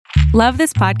Love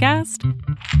this podcast?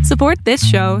 Support this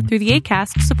show through the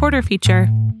Acast supporter feature.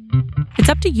 It's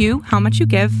up to you how much you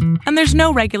give, and there's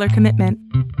no regular commitment.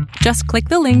 Just click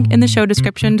the link in the show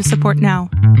description to support now.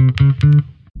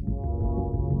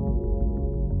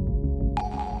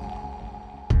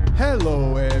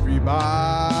 Hello, everybody.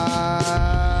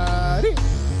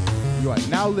 You are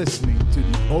now listening to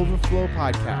the Overflow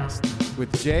Podcast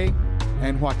with Jay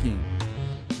and Joaquin.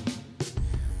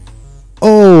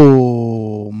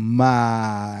 Oh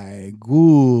my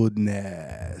goodness.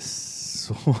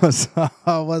 What's up?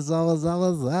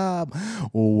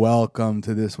 Welcome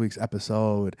to this week's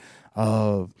episode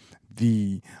of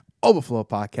the Overflow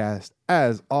Podcast.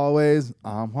 As always,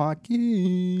 I'm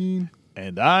Joaquin.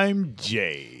 And I'm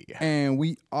Jay. And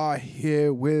we are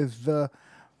here with the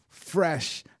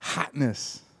fresh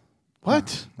hotness.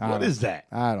 What? What is that?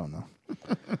 I don't know.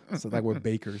 It's like we're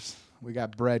bakers. We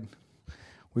got bread.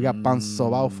 We got pan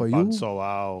sobao for you. Pan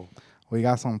sobao. We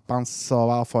got some pan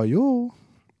sobao for you.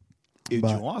 If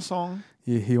you want some.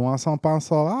 He wants some pan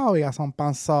sobao. We got some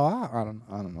pan sobao.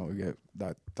 I don't know. We get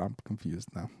that. I'm confused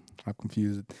now. I've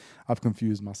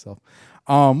confused myself.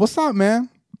 What's up, man?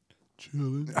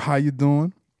 Chilling. How you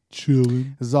doing?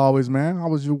 Chilling. As always, man. How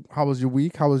was your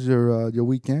week? How was your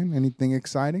weekend? Anything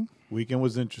exciting? Weekend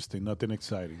was interesting. Nothing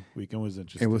exciting. Weekend was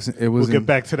interesting. It was. We'll get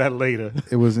back to that later.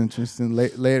 It was interesting.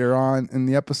 Later on in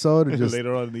the episode, or just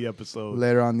later on in the episode.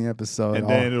 Later on in the episode, and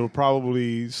then it'll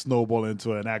probably snowball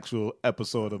into an actual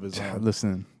episode of his own.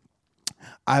 Listen,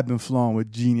 I've been flowing with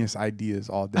genius ideas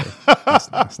all day.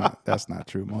 That's not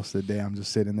true. Most of the day, I'm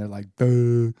just sitting there like,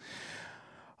 duh.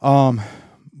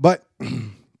 But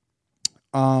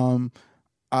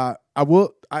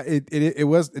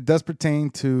it does pertain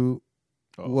to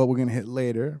what we're gonna hit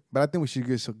later. But I think we should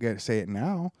just say it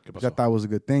now. I thought it was a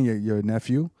good thing. Your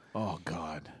nephew. Oh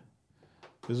God,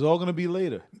 this is all gonna be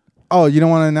later. Oh, you don't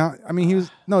want to announce? I mean,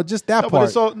 just that part. But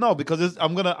it's all, because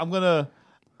I'm gonna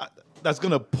that's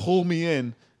gonna pull me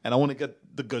in, and I want to get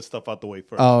the good stuff out the way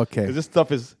first. Oh, okay. Because this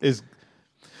stuff is.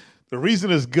 The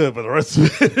reason is good, but the rest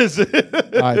of it is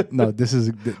no, this is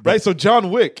right. So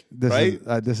John Wick, this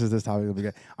is this topic will be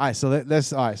good. All right, so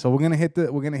let's. All right, so we're gonna hit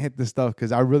this stuff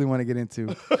because I really want to get into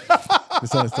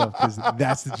this other stuff because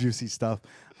that's the juicy stuff.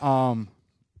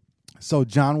 So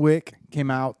John Wick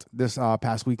came out this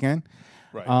past weekend.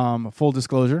 Right. Full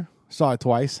disclosure, saw it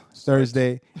twice,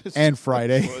 Thursday and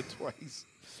Friday. Saw it twice.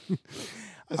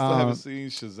 I still haven't seen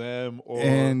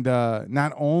Shazam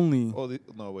not only or the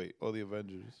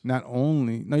Avengers. Not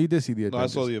only you did see the Avengers. No, I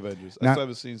saw the Avengers. I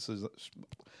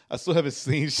still haven't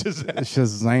seen Shazam.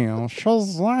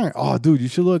 Shazam. Oh, dude, you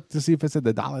should look to see if it's at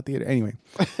the Dollar Theater. Anyway,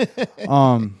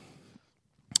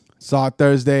 saw it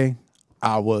Thursday.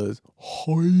 I was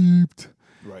hyped.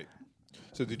 Right.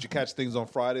 So did you catch things on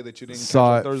Friday that you didn't catch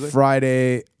on Thursday?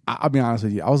 Friday. I'll be honest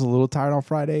with you. I was a little tired on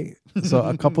Friday. So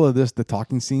a couple of the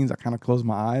talking scenes, I kind of closed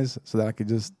my eyes so that I could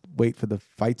just wait for the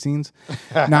fight scenes.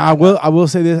 Now, I will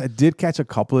say this. I did catch a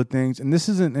couple of things. And this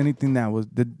isn't anything that was,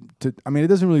 it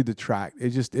doesn't really detract. It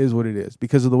just is what it is.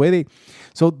 Because of the way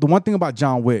so the one thing about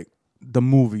John Wick, the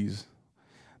movies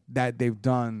that they've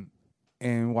done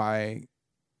and why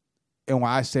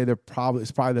I say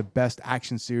it's probably the best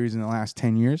action series in the last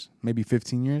 10 years, maybe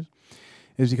 15 years,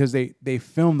 is because they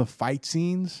film the fight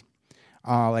scenes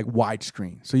like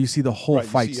widescreen. So you see the whole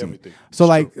fight scene. Everything. So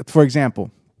like, for example,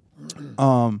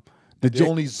 they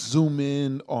only zoom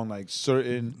in on like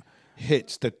certain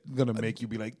hits that gonna make you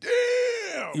be like,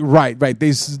 damn. Right.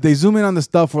 They zoom in on the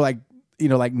stuff where like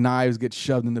knives get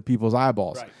shoved into people's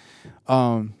eyeballs.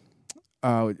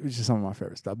 Right. Which is some of my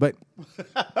favorite stuff. But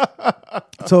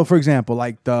so for example,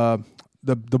 like the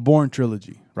Bourne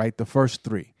trilogy, right? The first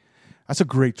three. That's a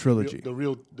great trilogy. The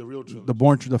real trilogy.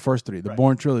 The first three. The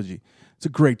Bourne trilogy. It's a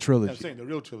great trilogy. I'm saying the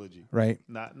real trilogy. Right.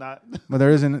 Not. But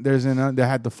they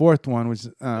had the fourth one, which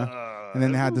and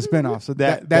then they had the spinoff. So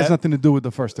that has nothing to do with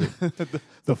the first three.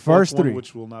 the first three,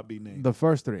 which will not be named. The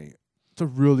first three. It's a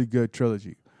really good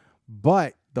trilogy,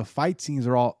 but the fight scenes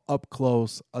are all up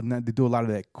close, and then they do a lot of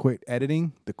that quick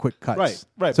editing, the quick cuts.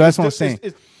 Right. So that's what I'm saying.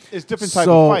 It's different type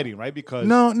of fighting, right? Because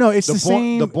no, it's the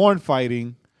same. The Bourne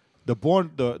fighting. The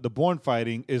Bourne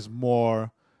fighting is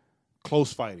more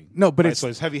close fighting. No, but so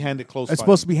it's heavy-handed close fighting. It's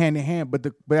supposed to be hand-in-hand, but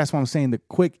that's what I'm saying. The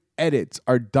quick edits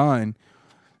are done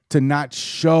to not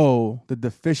show the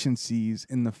deficiencies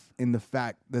in the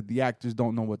fact that the actors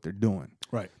don't know what they're doing.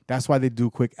 Right. That's why they do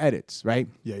quick edits, right?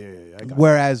 Yeah.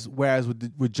 Whereas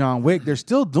with John Wick, they're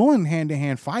still doing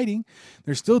hand-to-hand fighting.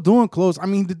 They're still doing close. I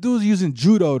mean, the dude's using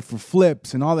judo for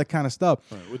flips and all that kind of stuff.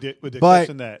 Right. With the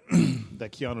exception that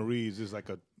Keanu Reeves is like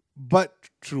a but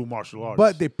true martial arts.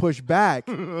 But they push back.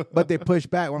 What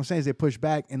I'm saying is they push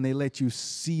back and they let you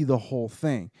see the whole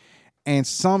thing. And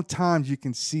sometimes you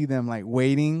can see them like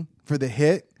waiting for the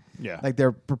hit. Yeah. Like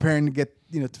they're preparing to get,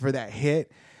 for that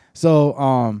hit. So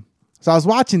I was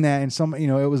watching that and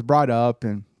it was brought up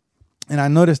and I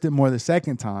noticed it more the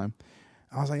second time.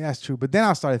 I was like, that's true. But then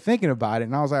I started thinking about it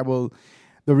and I was like, well,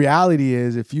 the reality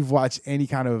is if you've watched any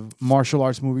kind of martial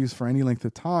arts movies for any length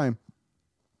of time,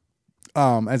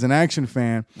 as an action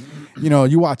fan,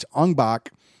 you watch Ong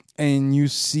Bak and you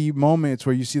see moments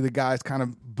where you see the guys kind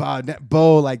of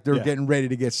bow like they're getting ready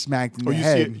to get smacked in the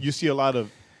head. You see a lot of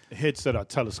hits that are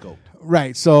telescoped.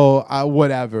 Right. So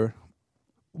whatever.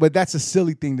 But that's a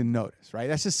silly thing to notice, right?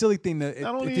 That's a silly thing to if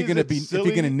you're gonna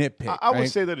nitpick. I would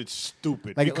say that it's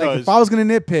stupid. Like if I was gonna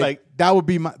nitpick, that would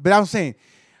be my. But I'm saying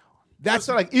that's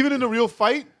like even in a real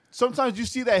fight, sometimes you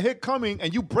see that hit coming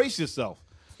and you brace yourself.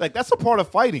 Like that's a part of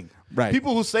fighting. Right.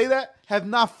 People who say that have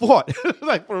not fought.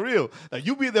 Like for real. Like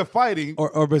you be there fighting.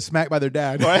 Or been smacked by their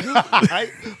dad. Right?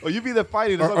 Or you be there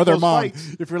fighting. Or their mom.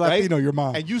 Fights, if you're Latino, right? your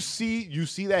mom. And you see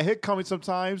that hit coming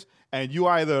sometimes and you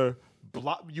either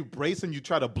you brace and you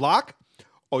try to block,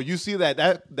 or you see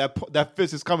that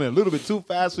fist is coming a little bit too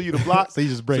fast for you to block. So you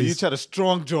just brace. So you try to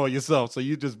strong jaw yourself. So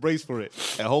you just brace for it.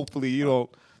 And hopefully you don't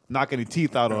knock any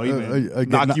teeth out or even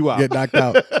knock you out. Get knocked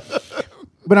out.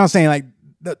 But I'm saying like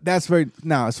that's very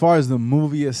now as far as the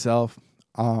movie itself,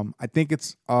 I think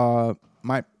it's a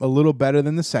little better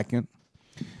than the second.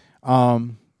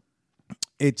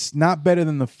 It's not better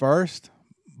than the first,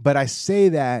 but I say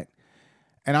that,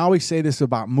 and I always say this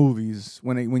about movies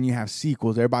when you have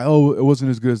sequels. Everybody, it wasn't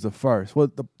as good as the first.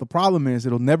 Well, the problem is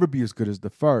it'll never be as good as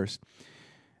the first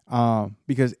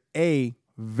because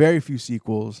very few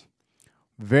sequels,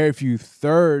 very few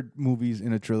third movies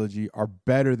in a trilogy are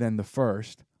better than the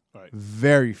first. Right.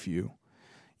 Very few.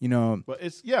 But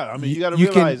it's you got to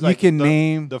realize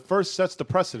name the first sets the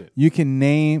precedent. You can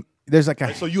name. There's like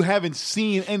so you haven't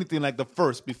seen anything like the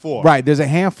first before. Right. There's a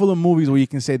handful of movies where you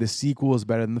can say the sequel is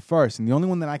better than the first. And the only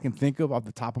one that I can think of off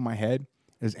the top of my head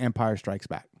is Empire Strikes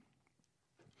Back.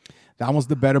 That was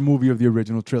the better movie of the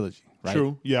original trilogy. Right?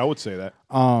 True. Yeah, I would say that.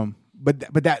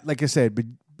 But that, like I said, but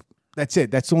that's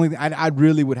it. That's the only thing. I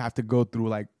really would have to go through,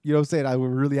 like, you know what I'm saying? I would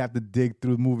really have to dig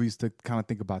through movies to kind of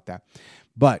think about that.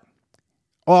 But,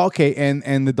 okay,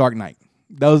 and The Dark Knight.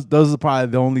 Those are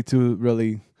probably the only two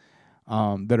really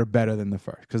that are better than the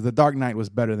first, because The Dark Knight was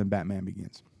better than Batman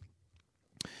Begins.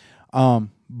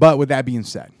 But with that being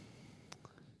said,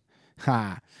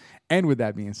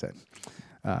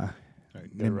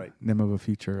 name of a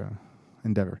future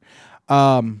endeavor.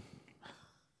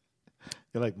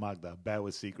 You're like Magda, bad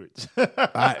with secrets.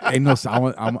 I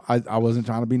wasn't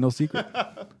trying to be no secret.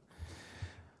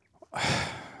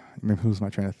 Maybe who's my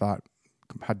train of thought?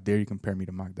 How dare you compare me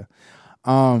to Magda?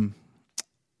 With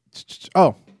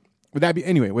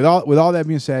all that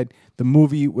being said, the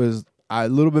movie was a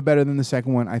little bit better than the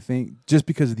second one, I think, just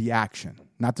because of the action.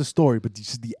 Not the story, but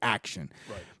just the action.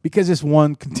 Right. Because it's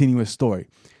one continuous story.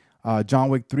 John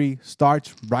Wick 3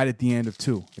 starts right at the end of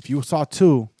 2. If you saw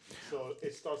 2... So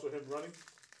it starts with him running?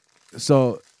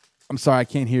 So, I'm sorry, I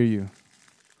can't hear you.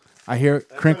 I hear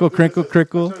crinkle, crinkle,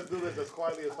 crinkle.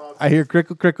 I hear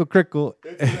crinkle, crinkle, crinkle.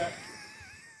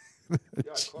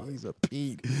 Jeez,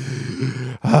 Pete.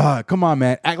 Come on,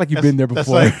 man. Act like you've been there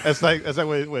before. That's like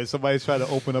when somebody's trying to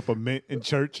open up a mint in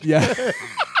church. Yeah.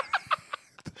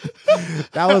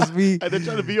 That was me. And they're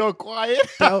trying to be all quiet.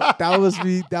 That was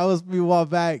me. That was me a while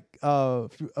back. A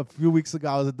few weeks ago,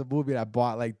 I was at the movie and I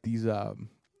bought like these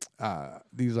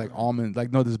like almonds,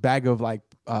 like this bag of like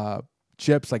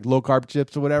chips, like low carb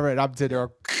chips or whatever, and I'm sitting there.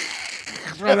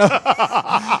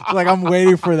 Like I'm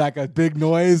waiting for like a big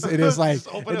noise, and it's like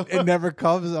it never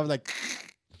comes. I'm like,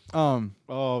 oh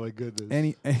my goodness.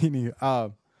 Any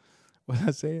what did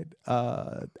I say?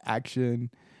 Action.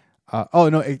 Oh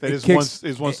no, it kicks.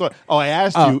 Is one story. Oh, I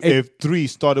asked you if 3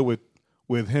 started with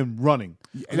him running.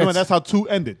 That's how 2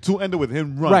 ended. 2 ended with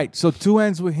him running. Right. So 2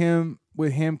 ends with him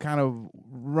kind of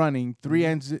running.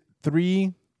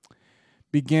 3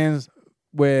 begins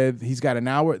with he's got an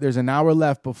hour. There's an hour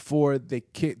left before they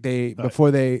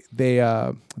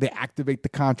activate the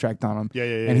contract on him. Yeah.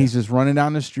 And he's just running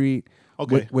down the street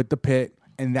with the pit,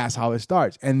 and that's how it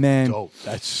starts. And then dope.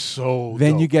 That's so.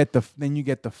 Then dope. you get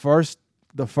the first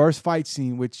fight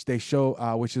scene, which they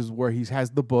show, which is where he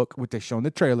has the book, which they show in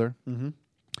the trailer,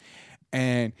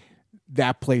 and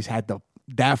that place had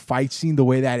that fight scene. The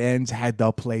way that ends had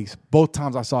the place. Both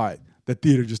times I saw it, the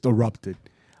theater just erupted,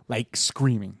 like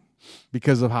screaming,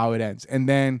 because of how it ends. And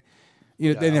then,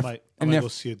 I'm then gonna go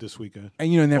see it this weekend.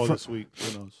 and and then or from, this week,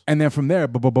 who knows? and then from there,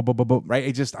 right?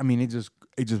 It just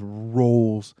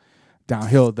rolls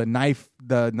downhill. The knife,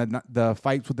 the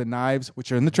fights with the knives,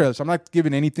 which are in the trailer. So I'm not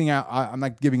giving anything out. I'm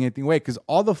not giving anything away because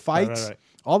all the fights,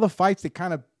 they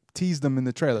kind of tease them in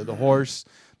the trailer. The horse,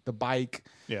 the bike,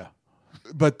 Yeah.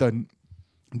 but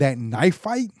that knife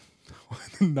fight,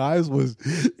 the knives was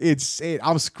insane.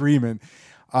 I'm screaming.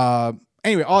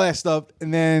 Anyway, all that stuff,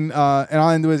 and then and I'll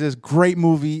end with this great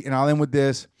movie, and I'll end with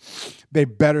this. They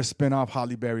better spin off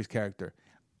Halle Berry's character.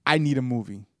 I need a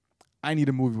movie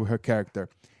with her character.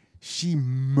 She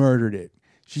murdered it.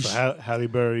 Halle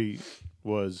Berry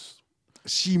was.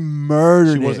 She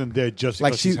murdered it. She wasn't there just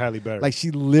because she's Halle Berry. Like she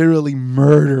literally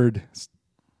murdered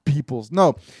people.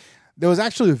 No, there was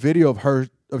actually a video of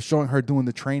showing her doing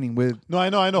the training with. No, I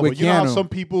know. But you know how some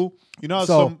people,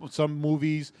 some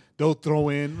movies they'll throw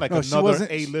in like another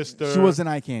A-lister. She wasn't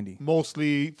eye candy.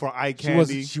 Mostly for eye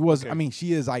candy. She was. Okay. I mean,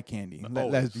 she is eye candy.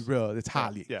 Let's be real. It's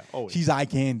Halle. Yeah, always. She's eye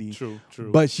candy. True.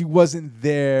 But she wasn't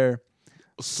there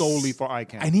solely for eye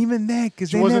candy. And even then,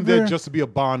 because she wasn't there just to be a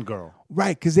Bond girl.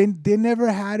 Right, because they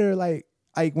never had her like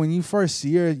when you first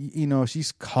see her,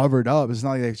 she's covered up. It's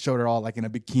not like they showed her all like in a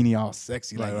bikini, all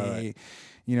sexy, hey.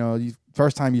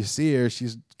 First time you see her,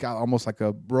 she's got almost like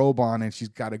a robe on and she's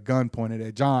got a gun pointed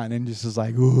at John and just is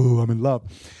like, ooh, I'm in love.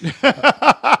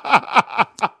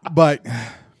 But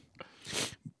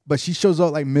she shows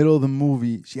up like middle of the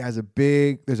movie. She has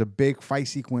there's a big fight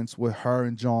sequence with her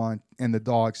and John and the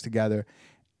dogs together,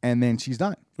 and then she's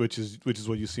done. Which is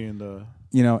what you see in the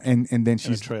and then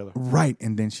she's the trailer. Right,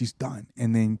 and then she's done.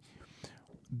 And then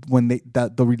when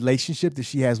the relationship that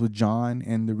she has with John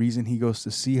and the reason he goes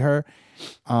to see her,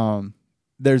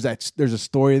 there's a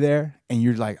story there, and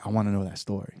you're like, I want to know that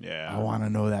story. Yeah, I want to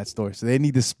know that story. So they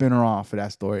need to spin her off for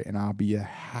that story, and I'll be a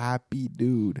happy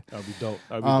dude. That'd be dope.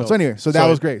 So anyway, that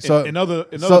was great. So another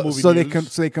movie. So they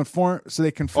confirm.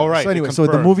 All right. So anyway, so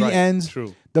the movie ends.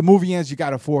 True. The movie ends. You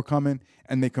got a 4 coming,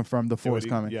 and they confirm the 4 is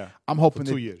coming. Yeah. I'm hoping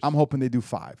for 2 years. I'm hoping they do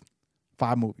 5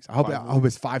 movies. I hope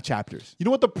it's 5 chapters. You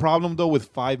know what the problem though with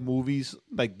 5 movies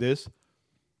like this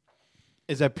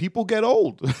is that people get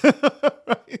old.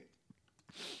 Right?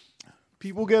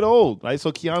 People get old, right?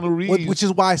 So Keanu Reeves, which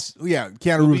is why,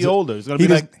 Keanu Reeves be older. It's gonna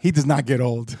be he does not get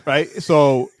old, right?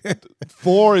 So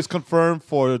 4 is confirmed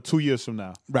for 2 years from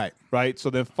now, right? So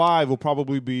then 5 will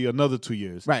probably be another 2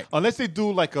 years, right? Unless they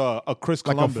do like a Chris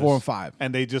like Columbus, a 4 and 5,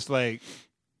 and they just film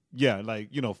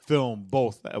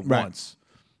both at once,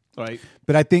 right?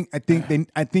 But I think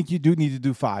you do need to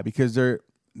do 5 because the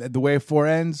way 4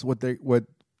 ends, where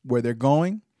they're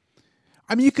going.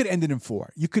 I mean, you could end it in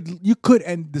 4. You could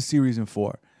end the series in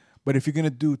 4, but if you're gonna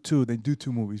do 2, then do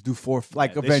 2 movies. Do 4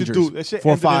 like Avengers. They should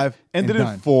 4, 5, end it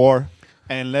in 4,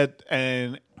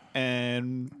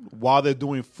 and while they're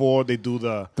doing 4, they do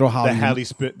the Halle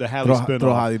spin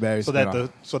throw Halle Berry so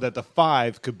that the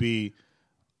 5 could be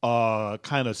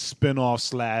kind of spin off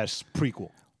 /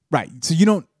 prequel. Right. So you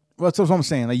don't. Well, that's what I'm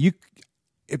saying. Like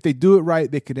if they do it right,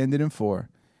 they could end it in 4,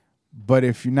 but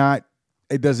if you're not.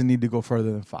 It doesn't need to go further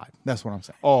than 5. That's what I'm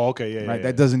saying. Oh, okay, yeah, right. Yeah,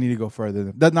 that doesn't need to go further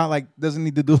than. That's not like doesn't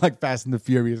need to do like Fast and the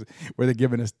Furious where they're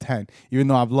giving us 10. Even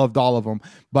though I've loved all of them,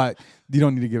 but you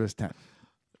don't need to give us 10.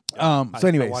 So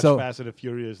anyway, I watch Fast and the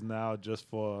Furious now just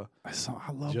for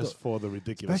for the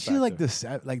ridiculous. Especially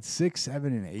factor. like 6,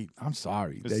 7, and 8. I'm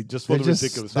sorry, just for the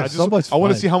ridiculous. I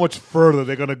want to see how much further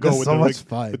they're gonna go with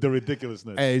the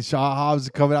ridiculousness. Hey, Shaw Hobbs is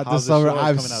coming out this summer.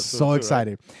 I'm so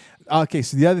excited. Right? Okay,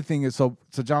 so the other thing is so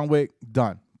John Wick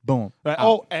done, boom. Right.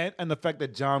 Oh, and the fact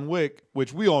that John Wick,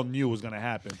 which we all knew was going to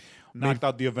happen, knocked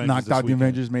out the Avengers. Knocked out the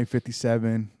Avengers, made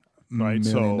 $57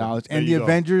 million. And the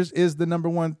Avengers is the number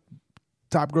 1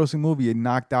 top grossing movie. It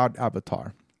knocked out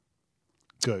Avatar.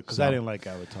 Good, because I didn't like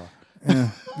Avatar.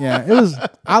 Yeah, it was.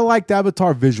 I liked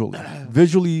Avatar visually.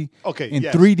 Okay, in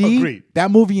 3D. Agreed. That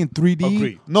movie in 3D.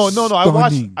 Agreed. No.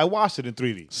 I watched it in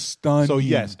 3D. Stunning. So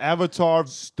yes, Avatar.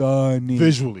 Stunning.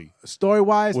 Visually, story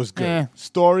wise was good.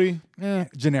 Story,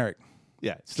 generic.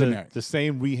 Yeah, it's the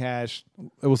same rehash.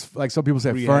 It was like some people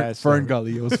said Fern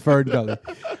Gully. It was Fern Gully.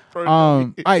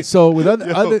 All right. So with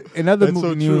other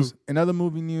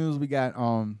movie news, we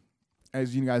got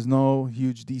as you guys know,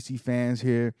 huge DC fans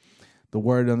here. The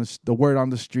word on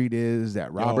the street is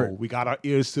that Robert. We got our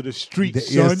ears to the streets.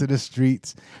 Ears to the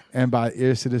streets, and by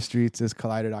ears to the streets is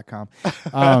Collider.com, or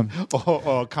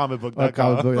comicbook.com,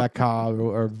 comicbook.com,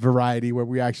 or Variety, where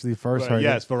we actually first heard.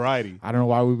 Yes, Variety. I don't know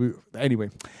why we. Anyway,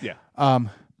 yeah.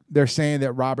 They're saying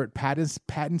that Robert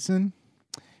Pattinson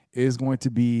is going to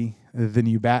be the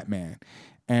new Batman,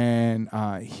 and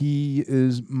he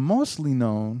is mostly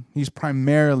known. He's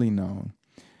primarily known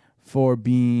for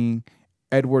being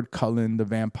Edward Cullen, the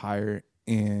vampire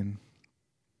in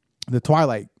the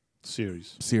Twilight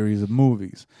series of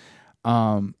movies.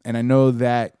 And I know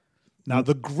that. Now,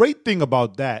 the great thing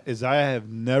about that is I have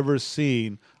never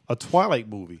seen a Twilight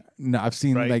movie. No, I've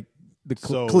seen Right. like the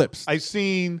So clips. I've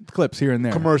seen Clips here and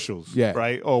there. commercials, Yeah.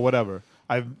 right, or whatever.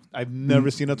 I've never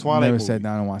seen a Twilight Never movie. sat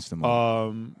down and watched the movie.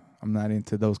 Um, I'm not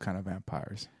into those kind of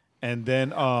vampires. and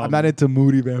then I'm not into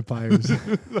moody vampires.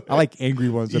 I like angry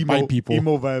ones that bite people.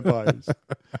 emo vampires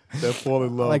that fall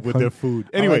in love like with hung- their food.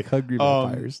 I Anyway, like hungry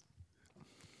vampires.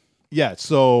 yeah.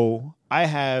 So I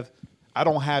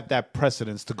don't have that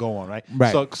precedence to go on, right?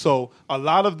 Right. So a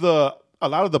lot of the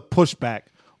pushback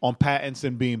on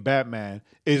Pattinson being Batman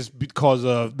is because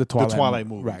of The Twilight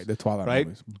movies, right, the Twilight right?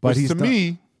 movies. But Which he's to done-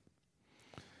 me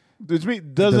doesn't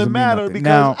mean matter nothing. because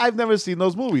Now- I've never seen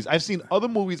those movies. I've seen other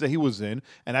movies that he was in,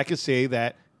 and I can say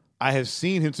that I have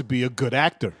seen him to be a good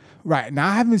actor. Right. Now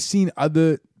I haven't seen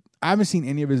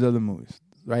any of his other movies.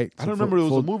 Right. I don't remember there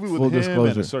was a movie with full him and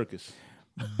disclosure. a circus.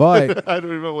 But I don't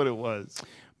remember what it was.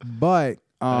 but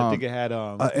I think it had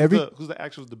who's the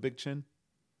actress with the big chin?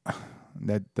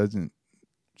 that doesn't.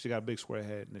 She got a big square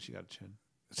head and then she got a chin.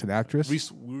 It's an actress.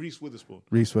 Reese Witherspoon.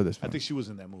 Reese Witherspoon. I think she was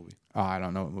in that movie. Oh, I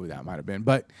don't know what movie that might have been,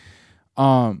 but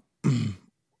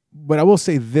but I will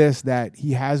say this, that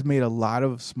he has made a lot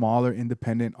of smaller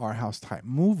independent art house type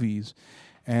movies,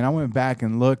 and I went back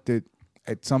and looked at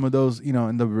some of those, you know,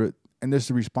 and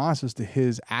the responses to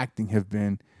his acting have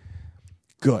been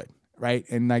good, right?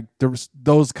 And like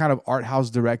those kind of art house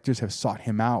directors have sought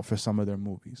him out for some of their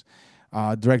movies.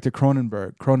 Director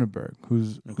Cronenberg,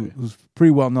 who's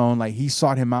pretty well known, like he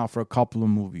sought him out for a couple of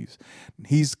movies.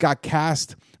 He's got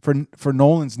cast for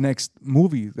Nolan's next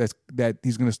movie that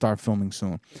he's going to start filming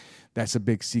soon. That's a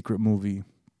big secret movie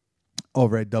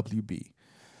over at WB.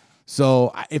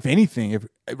 So if anything,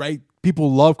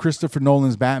 people love Christopher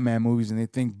Nolan's Batman movies and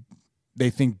they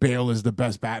think Bale is the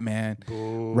best Batman,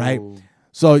 right?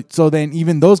 So then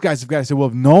even those guys have got to say, well,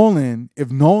 if Nolan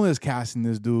is casting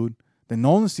this dude, then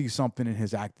Nolan sees something in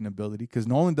his acting ability, because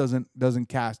Nolan doesn't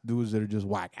cast dudes that are just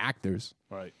whack actors,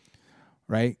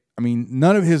 right? I mean,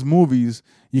 none of his movies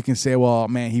you can say, well,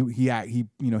 man, he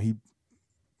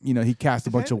cast a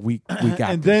bunch of weak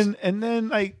actors. And then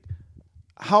like,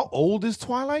 how old is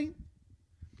Twilight?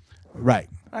 Right.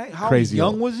 Right. How Crazy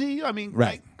young old. was he? I mean,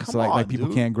 Right. Like, come So on, like people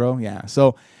dude. can't grow. Yeah.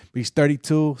 So but he's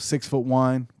 32,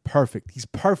 6'1", perfect. He's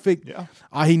perfect. Yeah.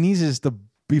 All he needs is to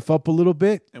beef up a little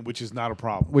bit, and which is not a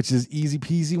problem. which is easy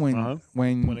peasy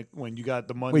When you got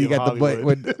the money, when you of got Hollywood.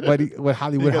 what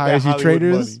Hollywood You got hires that you Hollywood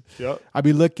traders. money. Yep. I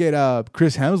mean, look at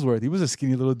Chris Hemsworth. He was a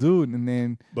skinny little dude, and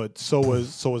then But so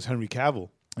was Henry Cavill,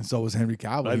 and so was Henry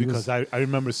Cavill. right? He Because was, I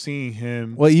remember seeing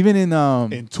him well, even in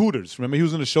in Tutors. Remember, he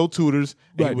was in the show Tutors,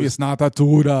 and, right, he was, it's not that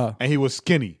Tuda. and he was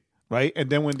skinny, right? And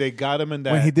then when they got him in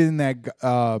that When he did in that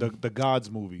the Gods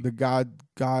movie, the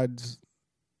God's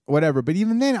whatever. But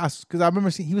even then, because I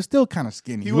remember seeing he was still kind of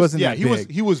skinny. He wasn't that big.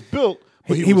 he was built.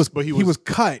 But he was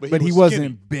cut, but he wasn't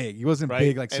skinny, big. He wasn't right?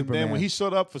 big like and Superman. then when he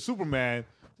showed up for Superman,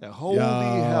 like, holy Yo.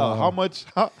 hell! How much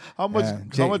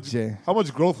Jay.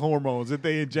 growth hormones did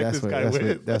they inject this guy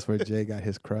with? That's where Jay got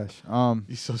his crush.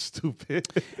 He's so stupid.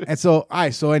 And so, all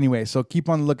right. So anyway, so keep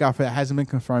on the lookout for that. Hasn't been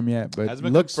confirmed yet, but Hasn't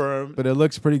been looks confirmed. But it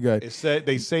looks pretty good.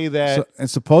 They say that And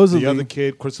supposedly, the other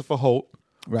kid, Christopher Holt,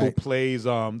 who Right. plays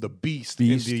the Beast.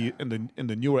 in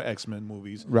the newer X-Men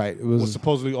movies, right? It was was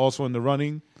supposedly also in the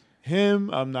running. Him,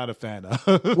 I'm not a fan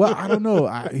of. well, I don't know.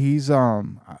 I've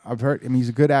heard. I mean, he's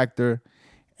a good actor,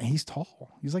 and he's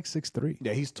tall. He's like 6'3".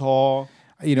 Yeah, he's tall.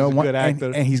 You know, He's a good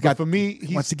actor. and he's But got. for me,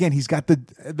 once again, he's got the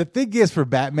thing is for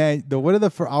Batman.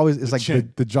 For always is like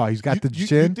chin. the jaw. He's got the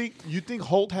chin. You think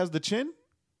Holt has the chin?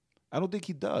 I don't think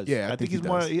he does. Yeah, I I think he he's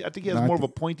more. does. I think he has No, I more of a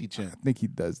think- pointy chin. I think he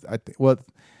does. I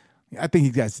think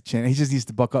he got the chin. He just needs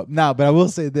to buck up now. But I will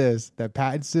say this: that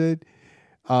Pattinson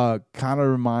kind of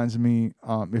reminds me,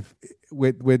 if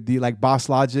with the like Boss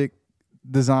Logic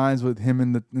designs with him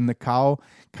in the cowl,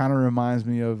 kind of reminds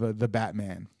me of the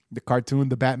Batman, the cartoon,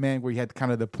 the Batman, where he had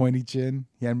kind of the pointy chin.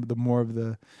 He had the more of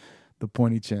the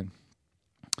pointy chin.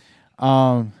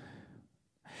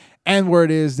 And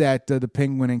word is that the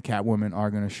Penguin and Catwoman are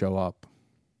going to show up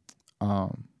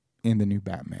in the new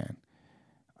Batman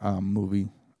movie,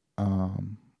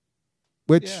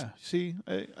 which Yeah. See,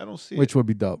 I don't see which it. would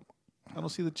be dope. I don't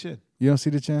see the chin. You don't see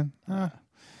the chin? I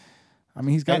mean,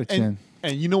 he's got a chin.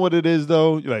 And you know what it is,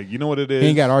 though. Like, you know what it is. He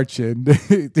ain't got our chin.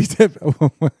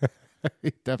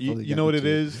 He definitely You know what it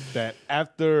is that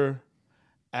after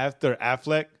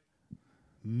Affleck,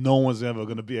 no one's ever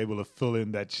gonna be able to fill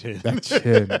in that chin. That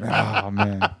chin. Oh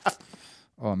man.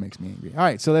 Oh, it makes me angry. All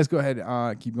right, so let's go ahead.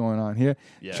 Keep going on here.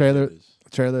 Yeah, Trailer. it is.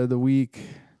 Trailer of the week.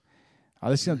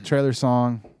 Let's see a trailer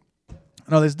song.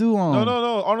 No, let's do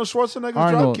No. Arnold Schwarzenegger's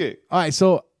Arnold. Dropkick. All right,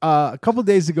 so a couple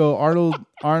days ago, Arnold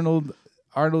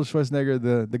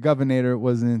Schwarzenegger, the governor,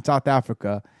 was in South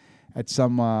Africa at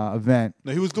some event.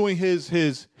 No, he was doing his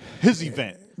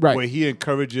event, Right. where he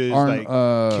encourages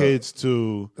kids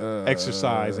to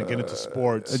exercise and get into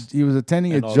sports. He was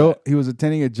attending and all that. he was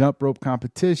attending a jump rope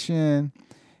competition,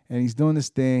 and he's doing this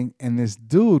thing, and this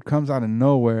dude comes out of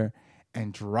nowhere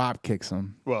and drop kicks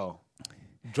him. Well,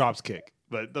 drops kick,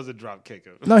 but it doesn't drop kick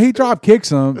him. No, he drop kicks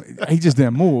him. He just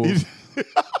didn't move.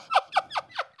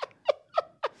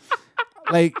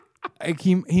 like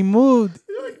he moved.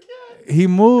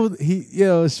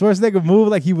 Schwarzenegger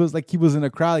moved like he was in a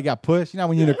crowd. He got pushed. You know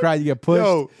when you're in a crowd, you get pushed.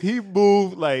 Yo, he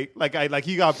moved like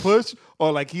he got pushed,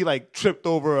 or like he tripped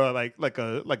over a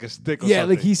stick. Or Yeah, something.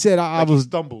 like he said, I he was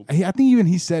stumbled. I think even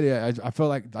he said it. I felt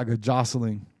like a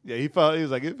jostling. Yeah, he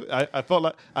was like, I felt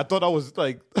like I thought I was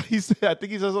like he said. I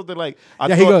think he said something like,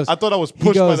 I thought I was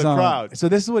pushed by the crowd. So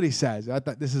this is what he says. I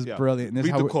thought this is brilliant. This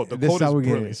Read the quote. The this quote is how is we get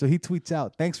it. brilliant. So he tweets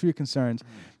out, "Thanks for your concerns,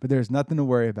 but there's nothing to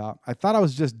worry about. I thought I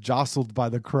was just jostled by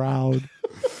the crowd."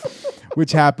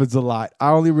 Which happens a lot. I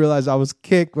only realized I was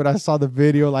kicked when I saw the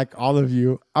video, like all of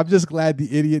you. I'm just glad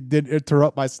the idiot didn't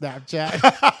interrupt my Snapchat.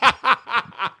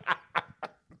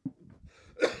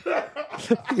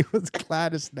 He was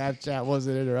glad his Snapchat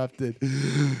wasn't interrupted.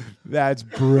 That's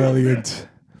brilliant.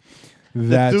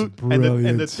 That's brilliant.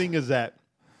 And the thing is that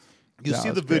you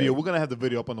see the video. We're going to have the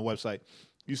video up on the website.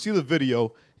 You see the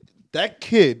video. That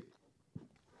kid,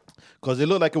 because it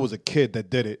looked like it was a kid that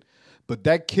did it. But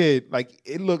that kid,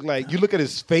 it looked like, you look at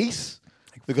his face,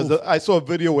 because I saw a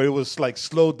video where it was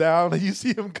slowed down and you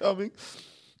see him coming.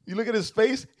 You look at his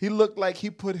face, he looked like he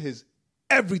put his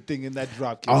everything in that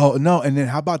drop kick. Oh, no. And then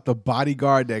how about the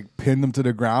bodyguard that pinned him to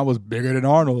the ground was bigger than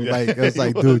Arnold? Yeah, it was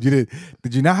like, dude,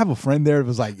 did you not have a friend there that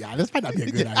was like, yeah, this might not be a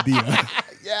good idea.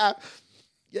 Yeah,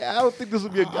 I don't think this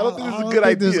would be. I don't think this is a good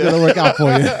idea. This is gonna work out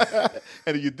for you.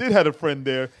 And if you did have a friend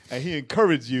there and he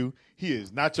encouraged you, he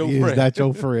is not your friend. He's not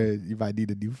your friend. You might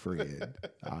need a new friend.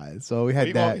 All right, so we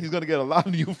had that. He's gonna get a lot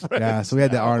of new friends. Yeah, so we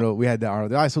had that Arnold. All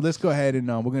right, so let's go ahead and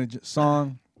we're gonna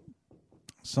song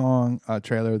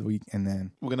trailer of the week, and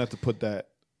then we're gonna have to put that.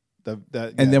 We're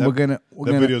gonna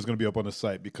video is gonna be up on the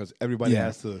site because everybody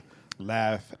has to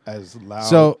laugh as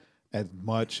loud, as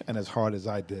much, and as hard as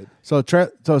I did. So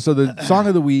the song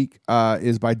of the week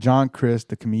is by John Crist,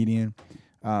 the comedian,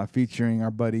 featuring our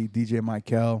buddy DJ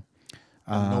Michael.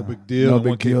 No Big Deal. No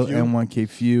Big Deal and 1K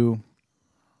Few.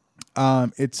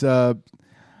 So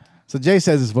Jay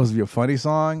says it's supposed to be a funny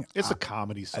song. It's a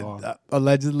comedy song.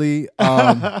 Allegedly.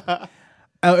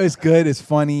 It's good. It's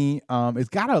funny. It's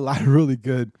got a lot of really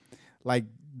good,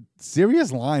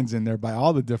 serious lines in there by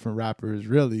all the different rappers,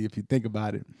 really, if you think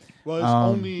about it. Well, it's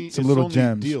only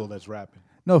gems. Deal that's rapping.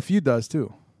 No, Few does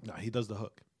too. No, he does the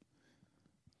hook.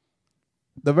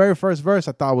 The very first verse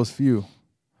I thought was Few.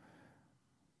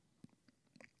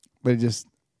 But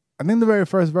I think the very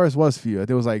first verse was Few. I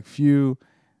think it was Few,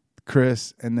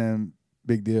 Chris, and then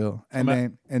Big Deal.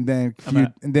 And then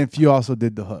Few also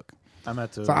did the hook.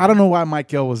 So I don't know why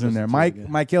Michael was in there.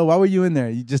 Michael, why were you in there?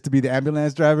 You just to be the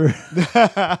ambulance driver?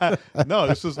 No,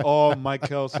 this was all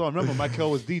Michael's song. Remember,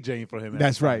 Michael was DJing for him.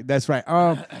 That's right.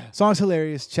 Song's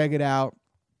hilarious. Check it out.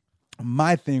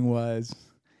 My thing was,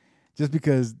 just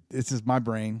because this is my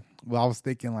brain, I was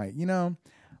thinking when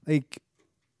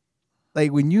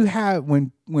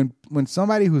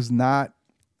somebody who's not,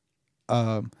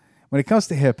 when it comes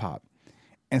to hip hop,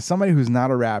 and somebody who's not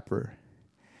a rapper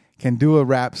can do a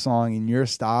rap song in your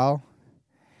style,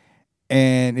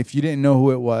 and if you didn't know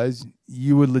who it was,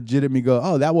 you would legitimately go,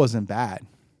 "Oh, that wasn't bad."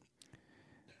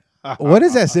 What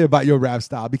does that say about your rap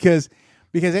style? Because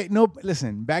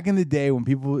listen, back in the day when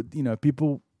people,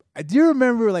 do you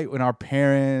remember when our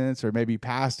parents or maybe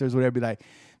pastors, whatever, be like,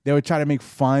 they would try to make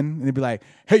fun and they'd be like,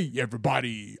 "Hey,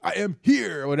 everybody, I am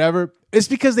here," or whatever. It's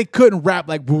because they couldn't rap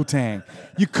like Wu-Tang.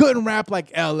 You couldn't rap like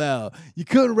LL. You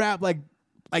couldn't rap like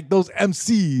those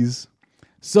MCs.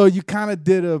 So you kind of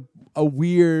did a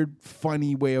weird,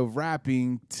 funny way of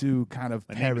rapping to kind of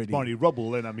parody. My name is Barney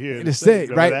Rubble, and I'm here to say,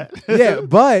 right? Yeah,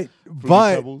 but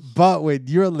when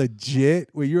you're a legit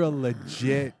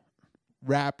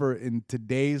rapper in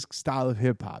today's style of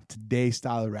hip hop, today's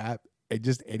style of rap, and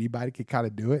just anybody can kind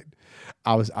of do it.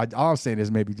 All I'm saying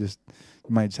is maybe just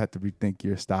you might just have to rethink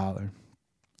your style or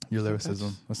your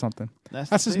lyricism or something. That's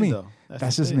just me.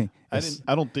 That's just me.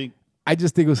 I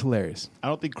just think it was hilarious. I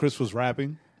don't think Chris was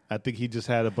rapping. I think he just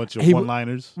had a bunch of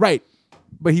one-liners. Right.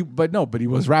 But he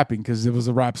was rapping because it was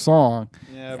a rap song.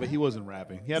 Yeah, but he wasn't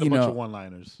rapping. He had a bunch of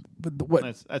one-liners.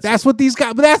 But that's what these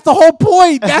guys. But that's the whole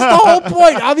point. That's the whole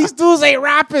point. All these dudes ain't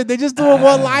rapping. They just doing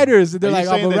one-liners. And they're like,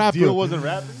 I'm a rapper. Deal wasn't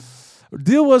rapping?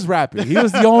 Deal was rapping. He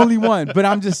was the only one. But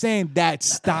I'm just saying that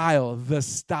style, the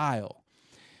style.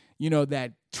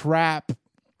 That trap,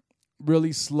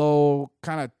 really slow,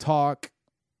 kind of talk,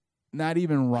 not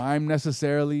even rhyme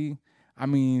necessarily. I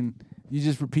mean, you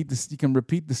just repeat this. You can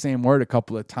repeat the same word a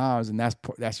couple of times, and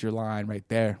that's your line right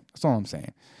there. That's all I'm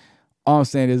saying. All I'm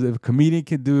saying is, if a comedian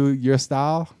can do your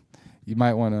style, you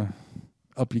might want to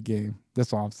up your game.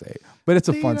 That's all I'm saying. But it's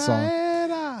a fun song.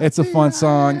 It's a fun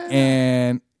song,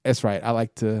 and it's right. I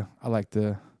like to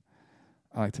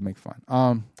make fun.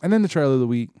 And then the trailer of the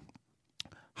week,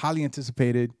 highly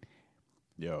anticipated.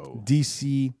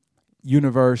 DC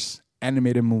Universe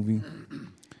animated movie.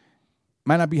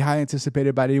 Might not be highly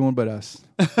anticipated by anyone but us.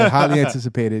 But highly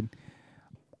anticipated.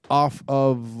 Off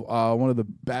of one of the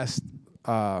best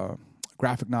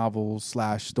graphic novels /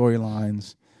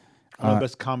 storylines. One of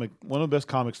the best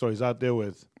comic stories out there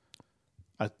with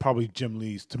probably Jim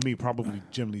Lee's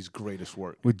greatest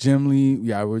work. With Jim Lee,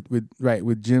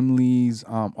 with Jim Lee's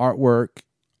artwork.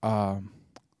 Well,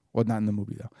 not in the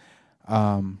movie though.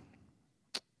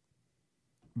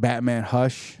 Batman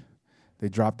Hush. They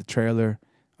dropped the trailer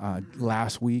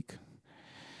last week,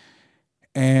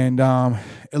 and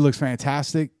it looks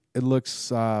fantastic. It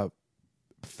looks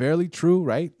fairly true,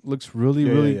 right? Looks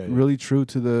really true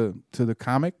to the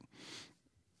comic.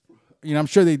 I'm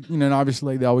sure they, and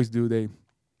obviously they always do. They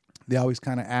always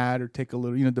kind of add or take a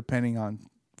little, depending on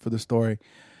for the story.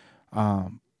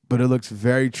 But it looks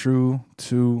very true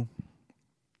to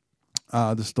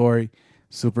the story.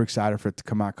 Super excited for it to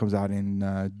come out. Comes out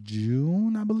in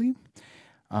June, I believe.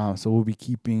 So we'll be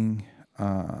keeping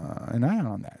an eye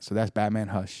on that. So that's Batman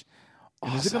Hush.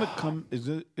 Awesome. Is it gonna come? Is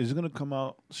it gonna come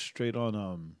out straight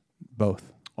on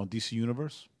both on DC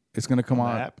Universe? It's gonna come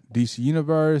out DC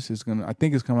Universe. I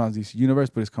think it's coming out on DC Universe,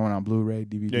 but it's coming on Blu-ray,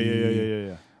 DVD.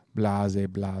 Yeah. Blah.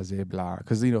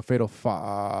 Because Fatal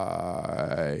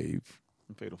 5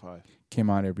 came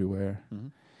out everywhere,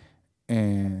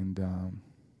 and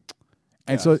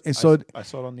so I saw it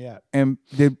on the app. And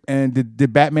did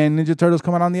Batman Ninja Turtles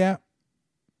come out on the app?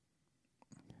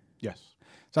 Yes.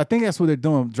 So I think that's what they're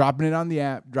doing, dropping it on the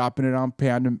app, dropping it on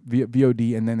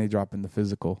VOD, and then they drop in the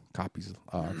physical copies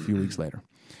a few weeks later.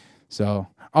 So,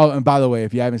 and by the way,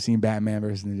 if you haven't seen Batman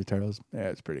versus Ninja Turtles,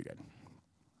 it's pretty good.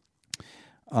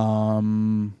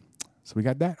 So we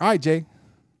got that. All right, Jay.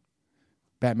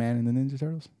 Batman and the Ninja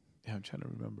Turtles? Yeah, I'm trying to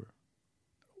remember.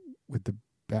 With the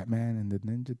Batman and the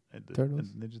Ninja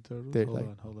Turtles? And Ninja Turtles?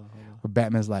 Hold on. But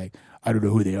Batman's like, I don't know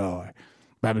who they are.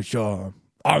 Batman's sure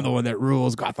I'm the one that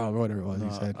rules Gotham, or whatever it was he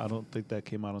said. I don't think that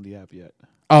came out on the app yet.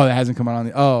 Oh, that hasn't come out on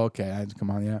the... Oh, okay. It hasn't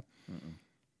come out on the app.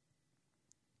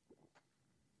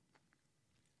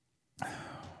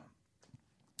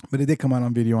 But it did come out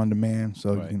on video on demand,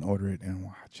 so you can order it and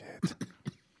watch it.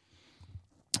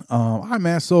 All right,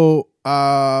 man. So,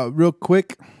 real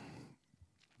quick.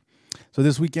 So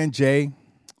this weekend, Jay...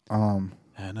 and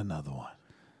another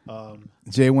one.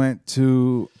 Jay went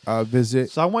to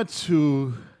visit... So I went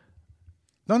to...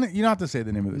 No, you don't have to say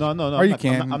the name of it. No. Or you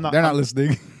can. They're not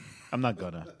listening. I'm not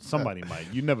gonna. Somebody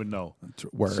might. You never know.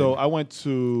 Word. So I went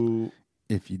to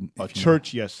a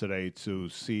church yesterday to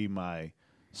see my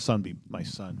son my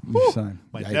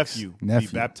nephew be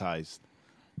baptized.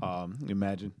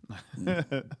 Imagine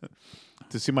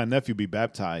to see my nephew be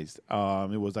baptized.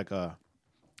 It was like a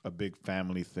big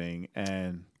family thing,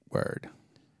 and word.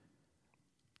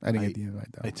 I didn't get the invite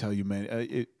though. I tell you, man,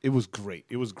 it was great.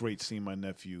 It was great seeing my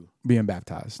nephew being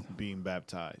baptized.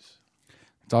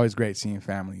 It's always great seeing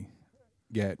family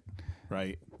get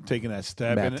taking that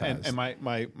step. And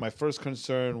my first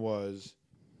concern was,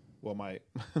 well, my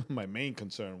my main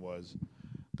concern was,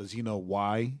 does he know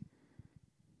why?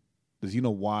 Does he know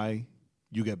why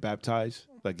you get baptized?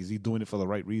 Like, is he doing it for the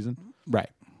right reason? Right.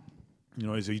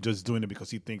 Is he just doing it because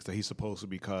he thinks that he's supposed to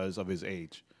because of his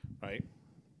age? Right.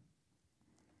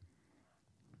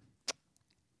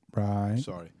 Right.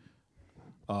 Sorry.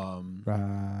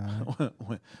 Right.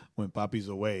 When Papi's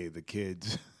away, the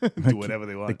kids do whatever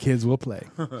they want. The kids will play.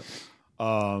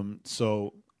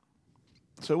 So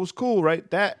it was cool, right?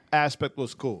 That aspect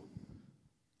was cool.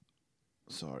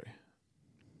 Sorry.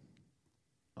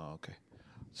 Oh, okay.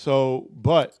 So,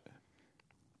 but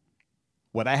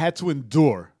what I had to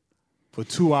endure for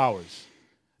 2 hours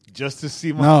just to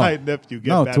see my nephew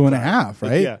get baptized. 2.5,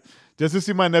 right? Yeah. Just to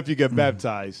see my nephew get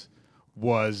baptized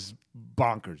was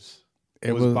bonkers.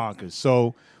 It was bonkers.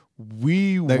 So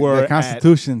we The were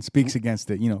Constitution speaks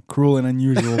against it. Cruel and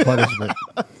unusual punishment.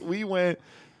 we went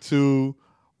to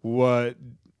what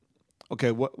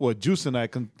Juice and I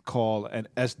can call an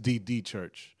SDD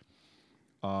church.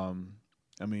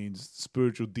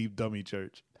 Spiritual deep dummy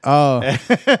church. Oh.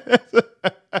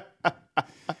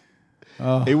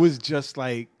 It was just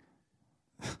like,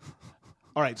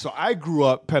 all right. So I grew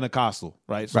up Pentecostal,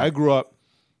 right? So I grew up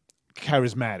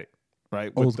charismatic,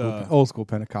 right? Old school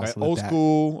Pentecostal. Right? Old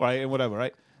school, right? And whatever,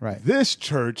 right? Right. This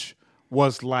church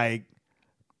was like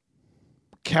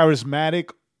charismatic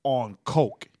on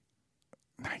coke.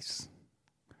 Nice.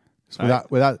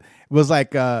 Without it was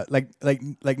like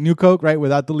New Coke, right?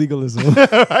 Without the legalism.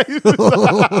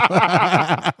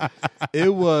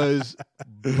 It was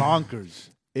bonkers.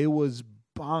 It was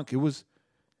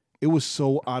It was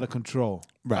so out of control.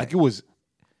 Right. Like it was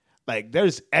like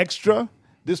there's extra.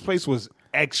 This place was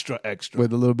extra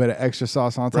with a little bit of extra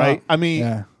sauce on top. Right. I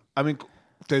mean,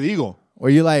 te digo. Were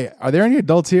you like, are there any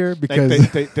adults here? Because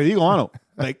te digo, Ano.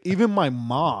 Like even my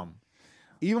mom,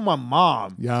 yo,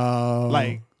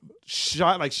 like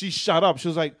she shot up. She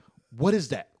was like, "What is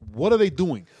that? What are they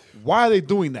doing? Why are they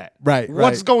doing that? Right.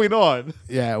 What's going on?"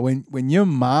 Yeah. When your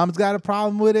mom's got a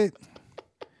problem with it,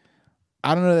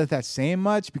 I don't know that that's saying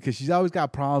much because she's always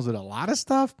got problems with a lot of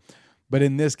stuff. But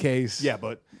in this case,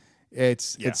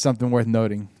 it's something worth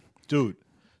noting, dude.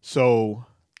 So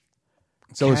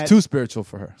it's too spiritual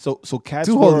for her. So cats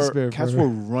were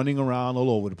running around all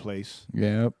over the place.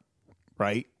 Yep.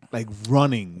 Right? Like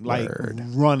running all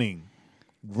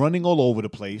over the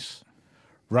place.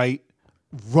 Right?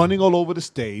 Running all over the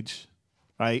stage.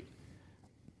 Right?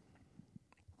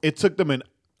 It took them in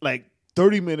like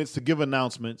 30 minutes to give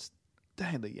announcements.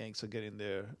 Dang, the Yanks are getting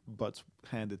their butts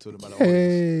handed to them by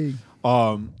the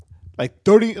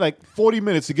audience. Like 40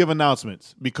 minutes to give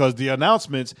announcements because the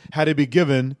announcements had to be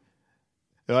given.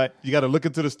 Right? You got to look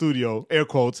into the studio, air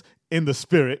quotes, in the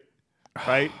spirit,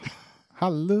 right?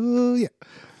 Hallelujah.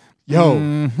 Yo.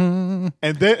 Mm-hmm.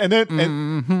 And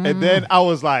then I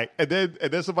was like, and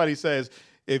then somebody says,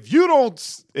 if you're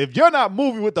not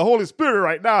moving with the Holy Spirit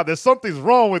right now, there's something's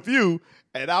wrong with you.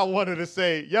 And I wanted to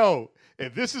say, yo,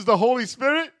 if this is the Holy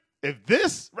Spirit, if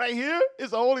this right here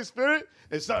is the Holy Spirit,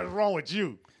 there's something wrong with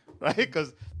you, right?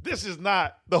 Because this is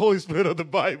not the Holy Spirit of the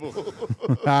Bible.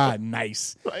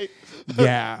 Nice. Right?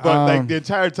 Yeah. But like the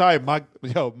entire time, Magda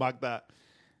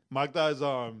is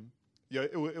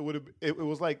it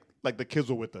was like the kids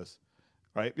were with us,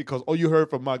 right? Because all you heard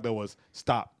from Magda was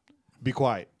stop, be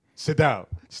quiet, sit down,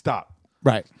 stop,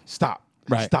 right, stop,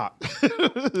 right, stop.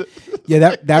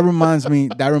 Yeah, that reminds me.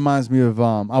 That reminds me of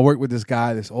I worked with this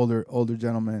guy, this older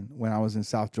gentleman when I was in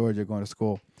South Georgia going to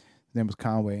school. His name was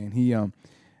Conway, and he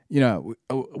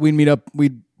we'd meet up.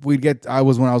 I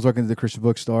was when I was working at the Christian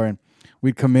bookstore, and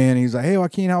we'd come in. And he's like, "Hey,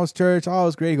 Joaquin, how was church? Oh, it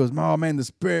was great." He goes, "Oh man, the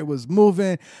spirit was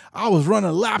moving. I was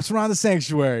running laps around the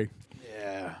sanctuary."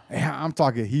 Yeah, I'm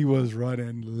talking. He was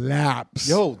running laps.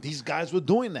 Yo, these guys were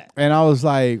doing that, and I was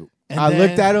like,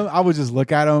 looked at him. I would just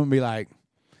look at him and be like,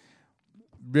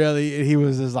 "Really?" And he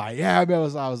was just like, "Yeah." I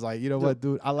was like, "You know what,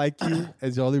 dude? I like you.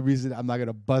 It's the only reason I'm not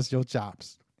gonna bust your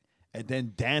chops." And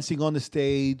then dancing on the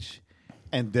stage.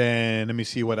 And then let me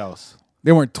see what else.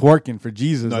 They weren't twerking for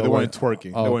Jesus. No, they weren't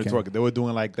twerking. They weren't twerking. They were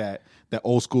doing like that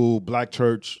old school black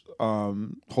church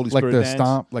Holy Spirit like the dance.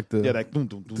 Stomp, like the like doom,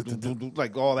 doom, doom, doom, doom, doom,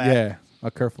 like all that. Yeah,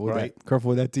 careful with that. Careful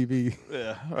with that TV.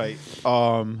 Yeah, right.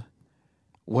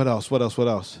 What else?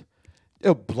 They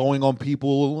were blowing on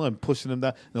people and pushing them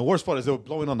down. And the worst part is they were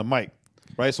blowing on the mic,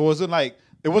 right? So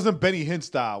it wasn't Benny Hinn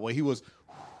style where he was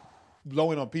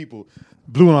blowing on people,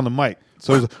 blowing on the mic.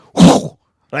 So it was.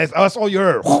 Right? That's all you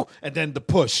heard. And then the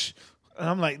push. And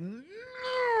I'm like, no.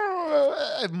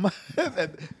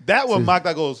 That one,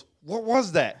 Magda goes, what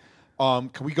was that?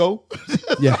 Can we go?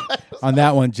 Yeah. On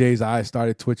that one, Jay's eyes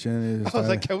started twitching. I was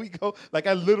like, can we go? Like,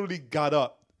 I literally got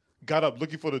up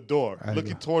looking for the door,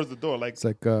 looking towards the door, like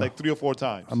 3 or 4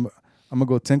 times. I'm going to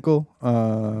go tinkle, and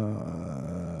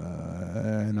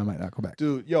I might not go back.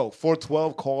 Dude,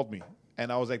 412 called me. And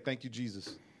I was like, thank you,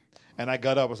 Jesus. And I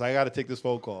got up. I was like, I got to take this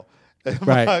phone call.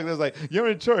 Right. I was like, you're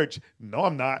in church. No,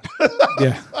 I'm not.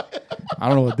 Yeah. I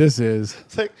don't know what this is.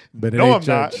 It's like, but no, I'm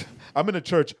not. I'm in a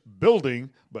church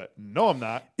building, but no, I'm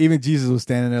not. Even Jesus was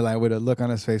standing there like with a look on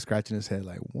his face, scratching his head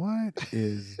like, what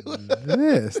is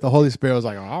this? The Holy Spirit was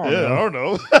like, I don't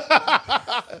know.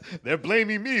 They're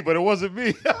blaming me, but it wasn't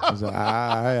me. I was like,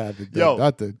 I had to do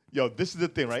nothing. Yo, this is the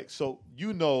thing, right? So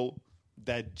you know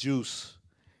that Juice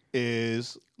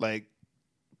is like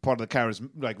part of the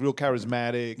real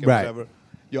charismatic and whatever.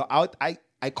 Yo, I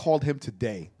called him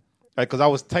today, right? Because I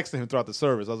was texting him throughout the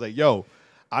service. I was like, yo,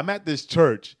 I'm at this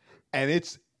church and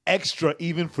it's extra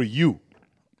even for you.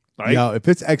 Right? Yo, if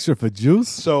it's extra for juice.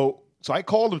 So I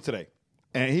called him today,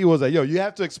 and he was like, yo, you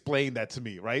have to explain that to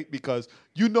me, right? Because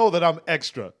you know that I'm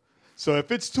extra. So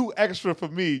if it's too extra for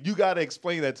me, you got to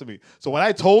explain that to me. So when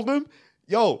I told him,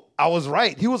 yo, I was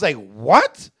right. He was like,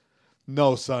 what?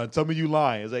 No, son, tell me you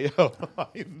lying. I was like, yo,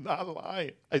 I'm not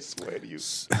lying. I swear to you.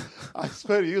 I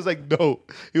swear to you. He was like, no.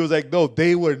 He was like, no,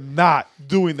 they were not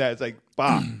doing that. It's like,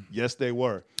 bah, yes, they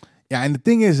were. Yeah, and the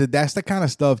thing is that that's the kind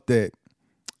of stuff that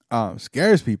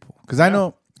scares people. Because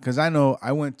I know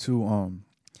I went to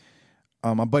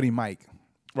my buddy Mike.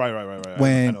 Right.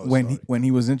 When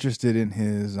he was interested in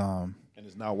his and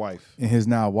his now wife.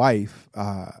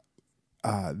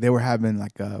 They were having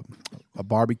like a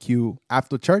barbecue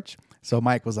after church. So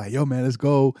Mike was like, yo, man, let's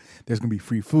go. There's going to be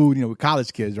free food. You know, we're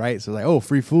college kids, right? So like, oh,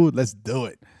 free food. Let's do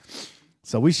it.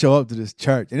 So we show up to this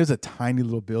church, and it was a tiny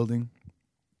little building.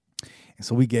 And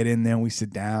so we get in there and we sit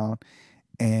down.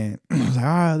 And I was like,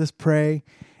 all right, let's pray.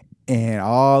 And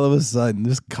all of a sudden,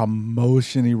 this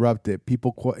commotion erupted.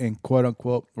 People, quote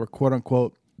unquote,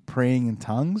 were praying in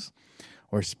tongues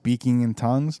or speaking in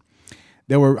tongues.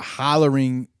 They were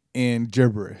hollering in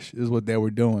gibberish is what they were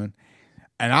doing.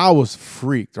 And I was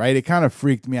freaked, right? It kind of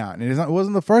freaked me out. And it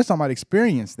wasn't the first time I'd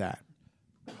experienced that.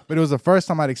 But it was the first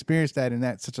time I'd experienced that in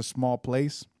such a small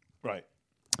place. Right.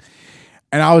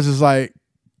 And I was just like,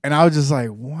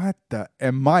 what the?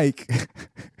 And Mike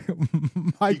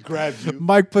he grabs you.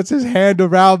 Mike puts his hand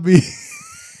around me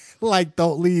like,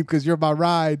 don't leave because you're my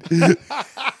ride.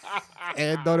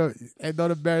 and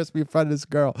don't embarrass me in front of this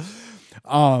girl.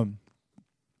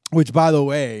 Which, by the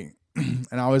way, and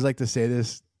I always like to say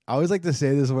this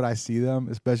when I see them,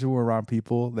 especially when we're around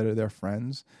people that are their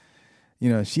friends.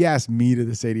 You know, she asked me to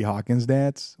the Sadie Hawkins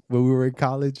dance when we were in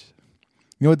college.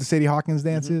 You know what the Sadie Hawkins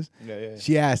dance is? Yeah.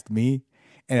 She asked me,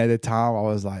 and at the time I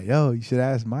was like, yo, you should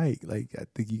ask Mike. Like, I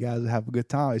think you guys would have a good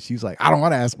time. And she was like, I don't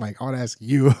want to ask Mike. I want to ask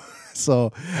you.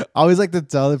 So I always like to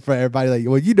tell it for everybody, like,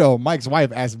 well, you know, Mike's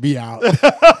wife asked me out.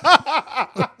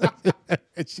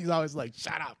 And she's always like,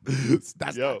 shut up.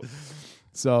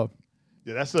 So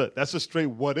yeah, that's a straight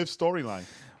what if storyline.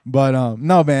 But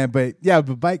no, man, but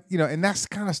Mike, you know, and that's the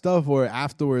kind of stuff where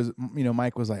afterwards, you know,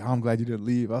 Mike was like, oh, I'm glad you didn't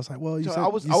leave. I was like, well, you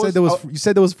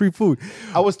said there was free food.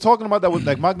 I was talking about that with,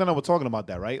 like, Mike and I were talking about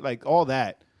that, right? Like all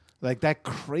that, like that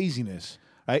craziness,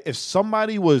 right? If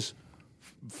somebody was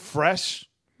fresh,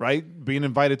 right, being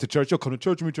invited to church, yo, come to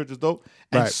church with me, church is dope,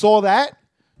 and saw that,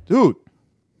 dude,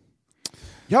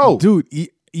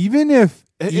 even if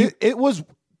it was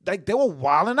like they were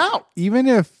wilding out. Even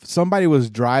if somebody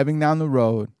was driving down the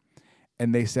road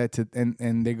and they said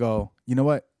and they go, you know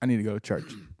what? I need to go to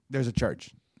church. There's a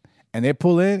church. And they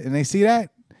pull in and they see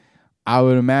that, I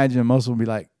would imagine most of them would be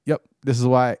like, yep, this is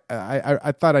why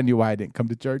I thought I knew why I didn't come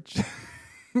to church.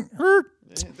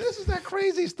 This is that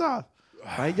crazy stuff.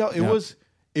 Right? Yo,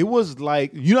 it was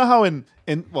like, you know how in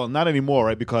well, not anymore,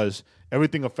 right? Because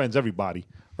everything offends everybody,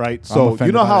 right? So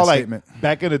you know how like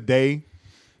back in the day,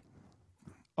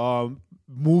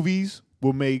 movies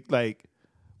will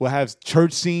have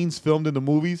church scenes filmed in the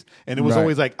movies, and it was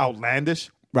always like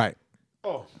outlandish. Right.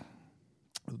 Oh,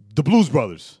 the Blues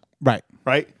Brothers. Right.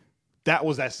 That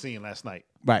was that scene last night.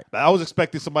 Right. I was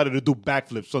expecting somebody to do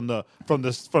backflips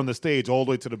from the stage all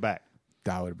the way to the back.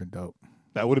 That would have been dope.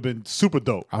 That would have been super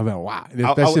dope. I would have been, wow.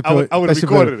 I would have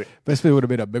recorded it. Especially it would have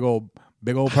been a big old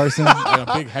person, like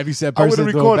a big heavyset person. I would have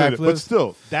recorded it, but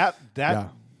still,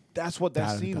 that's what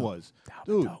that scene was,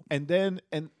 dude. And then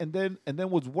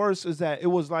what's worse is that it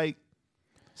was like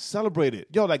celebrated.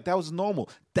 Yo, like that was normal.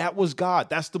 That was God.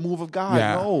 That's the move of God.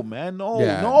 Yeah. No, man. No.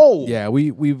 Yeah,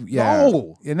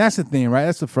 no. And that's the thing, right?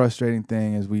 That's the frustrating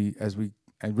thing as we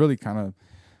really kind of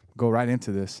go right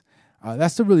into this.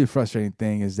 That's the really frustrating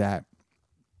thing is that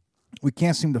we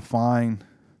can't seem to find.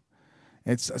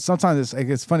 Sometimes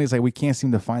it's funny. It's like we can't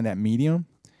seem to find that medium,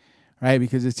 right?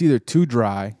 Because it's either too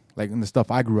dry, like in the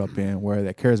stuff I grew up in, where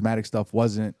that charismatic stuff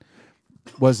wasn't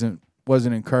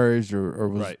encouraged or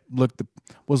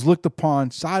was looked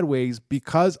upon sideways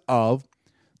because of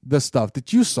the stuff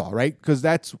that you saw, right? Because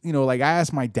that's, you know, like I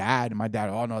asked my dad, and my dad,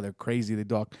 oh no, they're crazy, they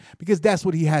dog, because that's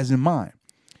what he has in mind,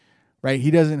 right?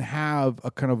 He doesn't have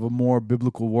a kind of a more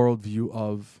biblical worldview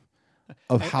of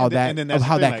how that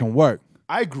can work.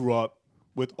 I grew up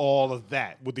with all of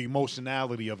that, with the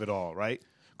emotionality of it all, right?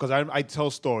 Because I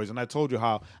tell stories, and I told you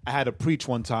how I had to preach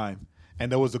one time,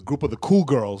 and there was a group of the cool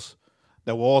girls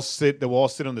that will all sit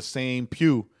on the same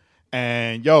pew,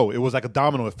 and it was like a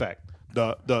domino effect.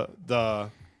 The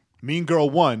mean girl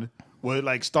one would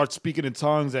like start speaking in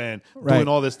tongues and doing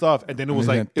all this stuff, and then it was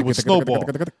like it was snowball.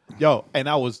 And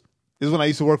this is when I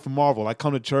used to work for Marvel. I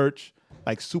come to church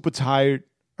like super tired,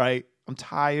 right? I'm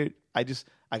tired. I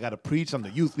got to preach. I'm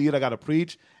the youth leader. I got to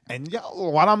preach. And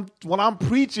while I'm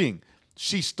preaching,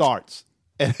 she starts.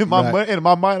 And in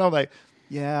my mind, I'm like,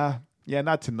 yeah,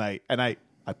 not tonight. And I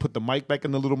put the mic back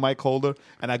in the little mic holder,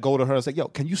 and I go to her and say, yo,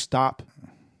 can you stop?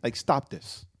 Like, stop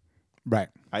this. Right.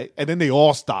 And then they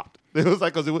all stopped. It was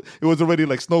like, 'cause it was already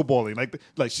like snowballing.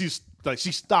 Like she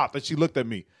stopped and she looked at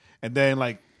me, and then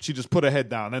like she just put her head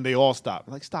down, and they all stopped.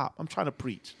 I'm like, stop! I'm trying to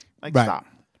preach. Like, Right. stop.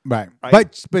 Right.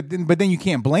 But then you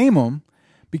can't blame them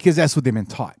because that's what they've been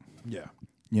taught. Yeah.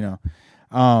 You know.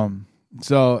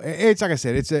 So it's like I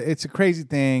said, it's a crazy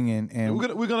thing, and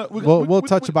we'll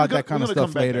touch about that kind of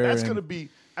stuff later. That's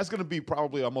gonna be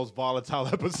probably our most volatile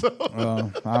episode.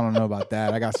 I don't know about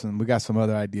that. We got some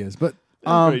other ideas, but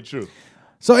very true.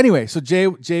 So anyway, so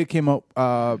Jay came up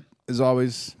as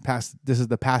always. This is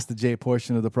the Past the Jay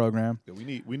portion of the program. Yeah,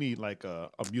 we need like a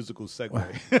musical segue.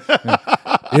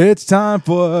 It's time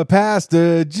for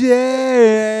Pastor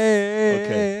Jay.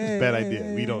 Okay, it's a bad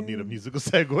idea. We don't need a musical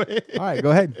segue. All right,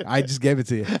 go ahead. I just gave it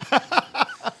to you.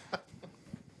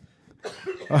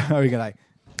 Are we gonna like?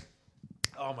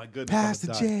 Oh my goodness!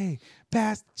 Pastor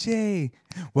Jay.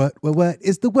 What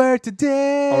is the word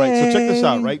today? All right, so check this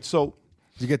out. Right, so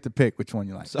you get to pick which one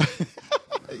you like.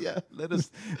 Yeah, let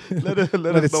us know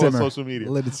on social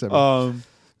media. Let it simmer.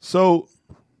 So,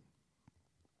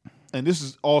 and this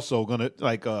is also gonna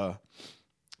like a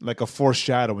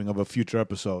foreshadowing of a future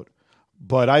episode.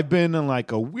 But I've been in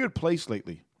like a weird place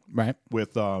lately, right?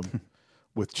 With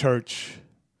church,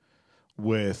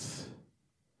 with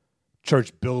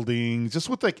church buildings, just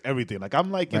with like everything. Like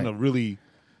I'm like in a really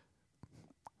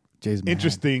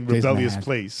interesting, rebellious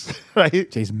place,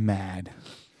 right? Jay's mad.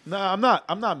 No, I'm not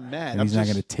mad. And he's not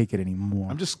going to take it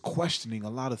anymore. I'm just questioning a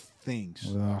lot of things.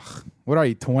 Ugh. What are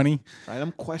you, 20? Right,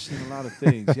 I'm questioning a lot of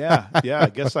things. Yeah,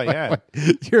 I guess I am.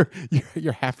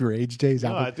 You're half your age, Jay.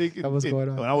 I think that was going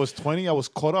on. When I was 20, I was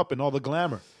caught up in all the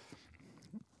glamour.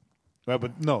 Right,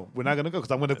 but no, we're not going to go because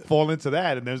I'm going to fall into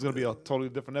that, and there's going to be a totally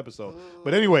different episode.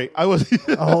 But anyway, I was.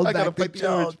 I got to fight the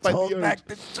urge.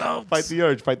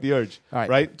 Fight the urge. All right.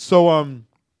 Right. So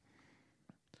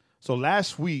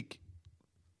last week.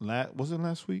 Was it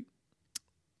last week?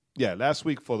 Yeah, last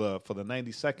week for the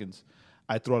 90 seconds,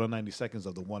 I threw out the 90 seconds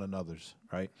of the one another's,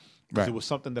 right? Because it was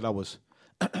something that I was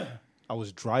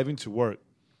driving to work,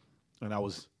 and I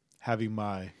was having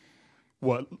my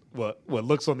what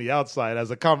looks on the outside as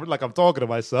like I'm talking to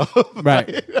myself,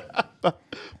 right? And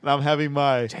I'm having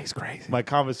Jay's crazy. my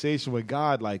conversation with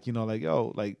God, like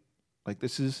yo, like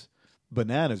this is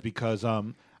bananas because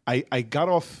I got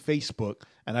off Facebook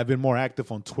and I've been more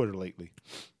active on Twitter lately.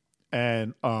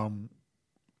 And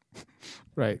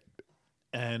right,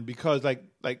 and because like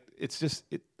it's just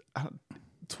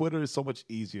Twitter is so much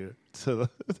easier to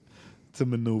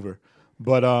maneuver,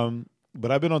 but I've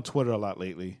been on Twitter a lot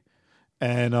lately,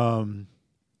 and I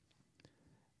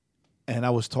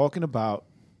was talking about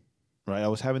I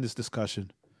was having this discussion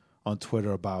on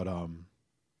Twitter about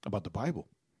the Bible,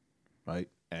 right,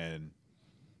 and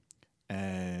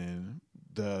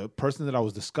the person that I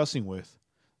was discussing with.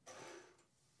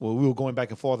 Well, we were going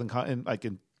back and forth in the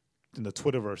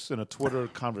Twitterverse, in a Twitter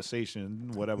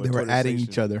conversation, whatever. They were adding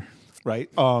each other,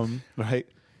 right? Right.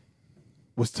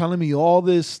 Was telling me all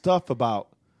this stuff about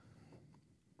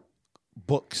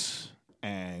books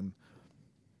and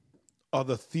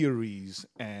other theories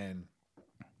and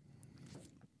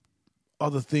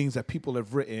other things that people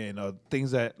have written, or things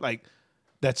that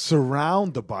that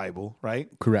surround the Bible, right?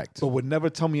 Correct. But would never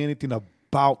tell me anything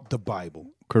about the Bible.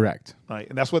 Correct. Right.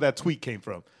 And that's where that tweet came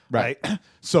from. Right.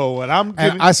 So when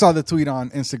I saw the tweet on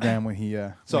Instagram when he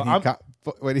I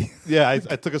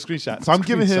took a screenshot. So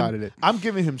I'm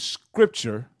giving him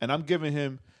scripture, and I'm giving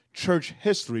him church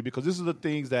history, because this is the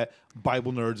things that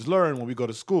Bible nerds learn when we go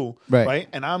to school. Right.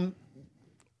 And I'm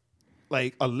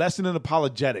like a lesson in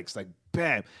apologetics, like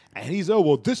bam. And he's,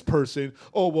 this person,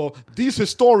 these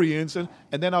historians. And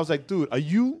then I was like, dude, are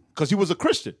you, because he was a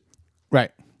Christian.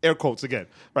 Right. Air quotes again,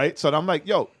 right? So I'm like,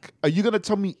 yo, are you going to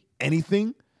tell me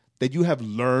anything that you have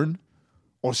learned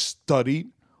or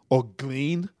studied or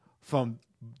gleaned from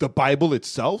the Bible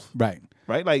itself? Right.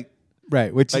 Right?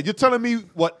 Right. Which you're telling me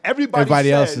what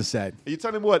everybody else has said. You're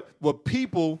telling me what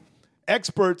people,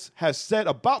 experts, have said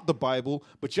about the Bible,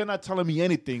 but you're not telling me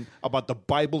anything about the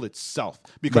Bible itself,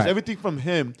 because everything from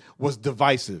him was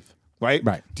divisive, right?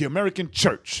 Right. The American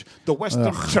church, the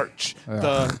Western church,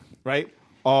 the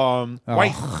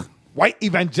white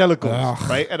evangelicals,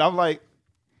 right? And I'm like,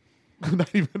 I'm not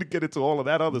even gonna get into all of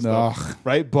that other stuff,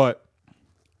 right? But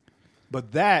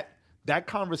that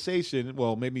conversation,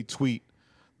 made me tweet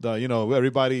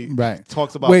everybody Right.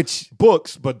 talks about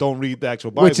books, but don't read the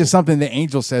actual Bible. Which is something the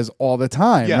angel says all the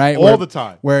time, Yeah, right? all the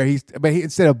time.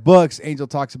 Instead of books, angel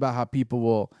talks about how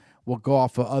people will go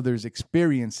off of others'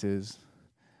 experiences,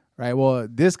 right? Well,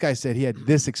 this guy said he had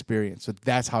this experience, so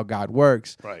that's how God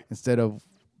works, right? Instead of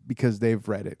because they've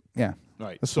read it, yeah,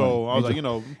 right. So I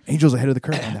was angel's ahead of the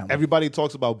curve on that one. Everybody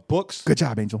talks about books. Good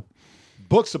job, Angel.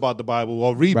 Books about the Bible,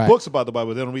 or read books about the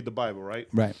Bible. They don't read the Bible, right?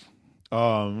 Right.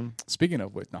 Speaking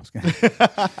of which, no, I'm just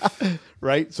kidding.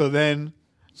 Right. So then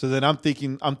I'm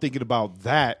thinking about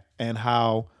that and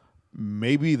how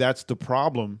maybe that's the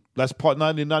problem. That's part,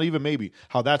 not even maybe,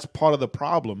 how that's part of the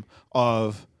problem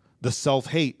of the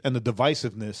self-hate and the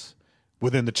divisiveness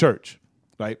within the church,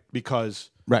 right? Because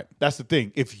that's the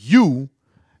thing. If you,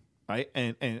 right,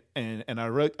 and I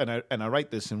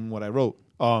write this in what I wrote.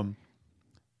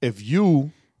 If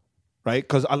you, right,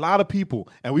 because a lot of people,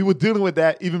 and we were dealing with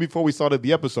that even before we started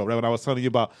the episode, right? When I was telling you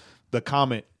about the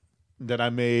comment that I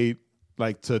made,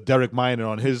 like, to Derek Minor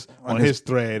on his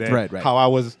thread, and how I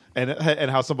was,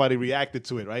 and how somebody reacted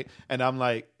to it, right? And I'm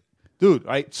like, dude,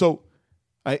 right? So,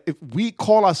 if we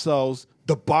call ourselves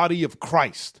the body of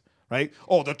Christ, right?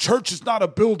 Oh, the church is not a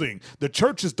building. The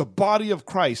church is the body of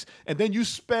Christ. And then you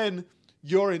spend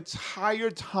your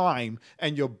entire time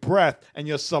and your breath and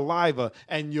your saliva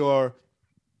and your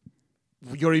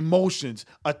emotions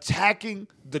attacking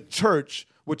the church,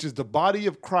 which is the body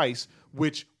of Christ,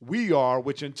 which we are,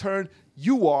 which in turn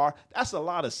you are. That's a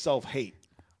lot of self-hate.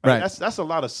 Right? That's a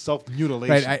lot of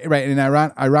self-mutilation. Right. And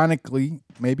ironically,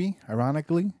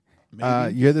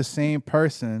 you're the same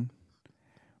person,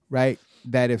 right?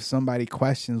 That if somebody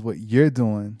questions what you're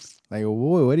doing, like,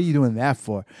 whoa, what are you doing that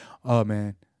for? Oh,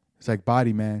 man, it's like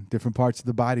body, man. Different parts of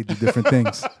the body do different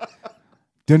things.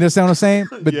 Do you understand what I'm saying?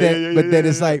 But then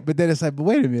it's like, but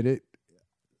wait a minute.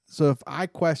 So if I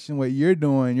question what you're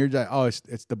doing, you're like, oh,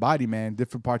 it's the body, man.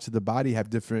 Different parts of the body have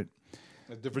different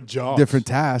jobs, different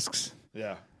tasks.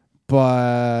 Yeah.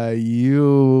 But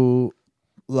you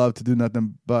love to do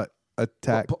nothing but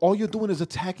attack. But all you're doing is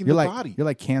attacking the body. You're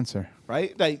like cancer,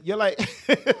 right? Like you're like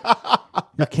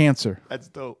you're cancer. That's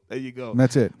dope. There you go. And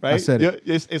that's it. Right? I said it.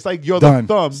 It's like you're Done.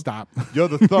 the thumb. Stop. You're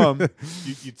the thumb.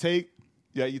 you take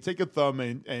your thumb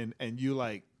and you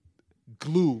like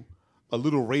glue a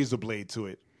little razor blade to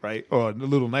it, right? Or a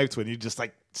little knife to it. And you just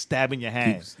like stabbing your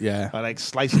hand. Or like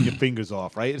slicing your fingers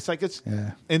off, right? It's like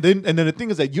and then the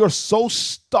thing is that you're so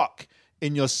stuck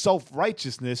in your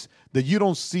self-righteousness that you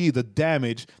don't see the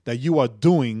damage that you are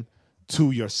doing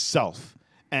to yourself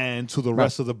and to the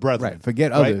rest of the brethren. Right.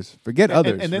 Forget others. Forget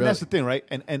others. And then really. that's the thing, right?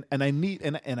 And I need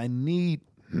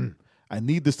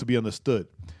this to be understood.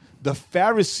 The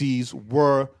Pharisees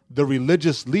were the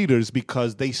religious leaders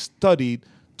because they studied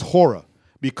Torah,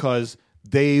 because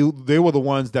they were the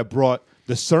ones that brought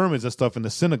the sermons and stuff in the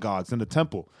synagogues and the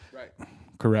temple. Right.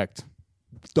 Correct.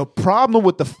 The problem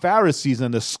with the Pharisees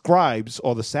and the scribes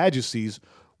or the Sadducees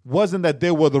wasn't that they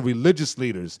were the religious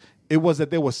leaders. It was that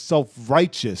they were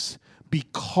self-righteous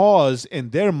because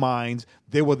in their minds,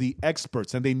 they were the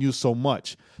experts and they knew so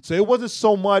much. So it wasn't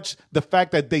so much the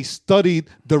fact that they studied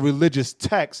the religious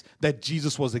text that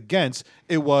Jesus was against.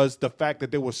 It was the fact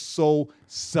that they were so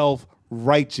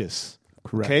self-righteous.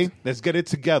 Correct. Okay? Let's get it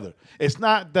together. It's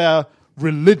not the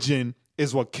religion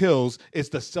is what kills. It's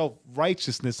the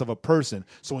self-righteousness of a person.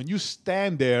 So when you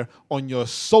stand there on your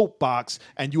soapbox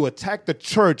and you attack the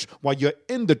church while you're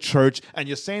in the church and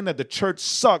you're saying that the church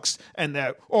sucks and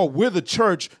that, oh, we're the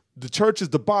church is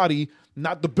the body,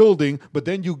 not the building, but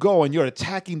then you go and you're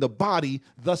attacking the body,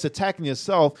 thus attacking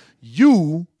yourself,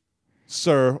 you,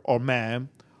 sir or ma'am,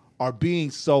 are being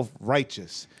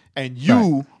self-righteous. And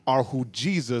you are who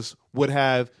Jesus would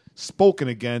have spoken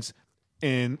against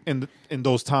in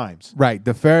those times. Right.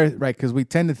 Because we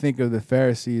tend to think of the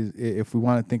Pharisees, if we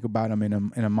want to think about them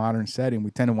in a modern setting,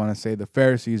 we tend to want to say the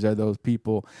Pharisees are those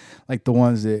people like the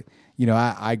ones that,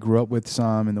 I grew up with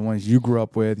some, and the ones you grew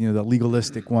up with, the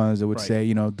legalistic ones that would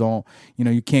say, don't,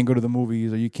 you can't go to the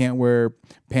movies, or you can't wear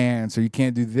pants, or you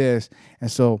can't do this.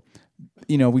 And so,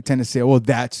 we tend to say, well,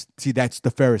 that's the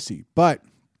Pharisee. But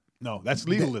no, that's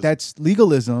legalism. That's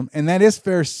legalism, and that is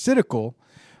pharisaical.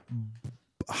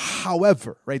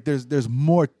 However, right, there's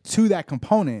more to that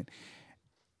component.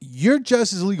 You're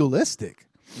just as legalistic.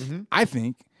 Mm-hmm. I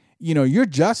think, you're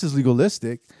just as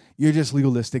legalistic. You're just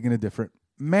legalistic in a different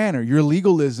manner. Your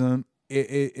legalism,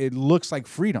 it looks like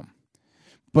freedom,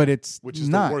 but it's which is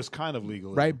not the worst kind of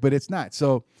legalism, right? But it's not.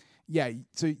 So,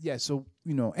 So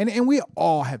and we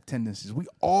all have tendencies. We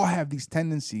all have these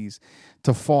tendencies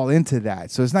to fall into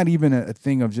that. So it's not even a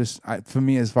thing of just for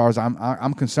me, as far as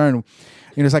I'm concerned.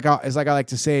 It's like I like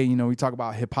to say. We talk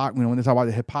about when they talk about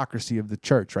the hypocrisy of the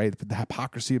church, right? The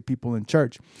hypocrisy of people in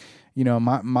church.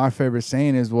 My favorite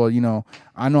saying is, well,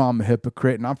 I know I'm a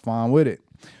hypocrite and I'm fine with it.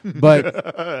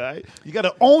 But you got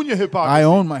to own your hypocrisy. I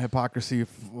own my hypocrisy,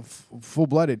 full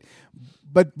blooded.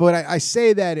 But I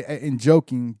say that in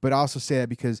joking, but I also say that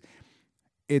because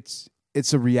it's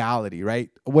a reality, right?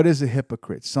 What is a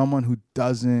hypocrite? Someone who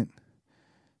doesn't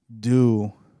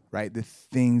do right the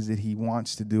things that he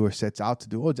wants to do or sets out to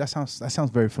do. Oh, that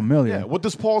sounds very familiar. Yeah. What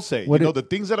does Paul say? The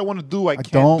things that I want to do, I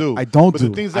can't do. I don't but do.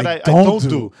 The things that I don't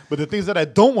do. But the things that I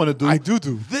don't want to do, I do.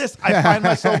 This I find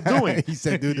myself doing. He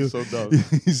said, "Do." So dumb.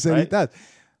 He said, right? "He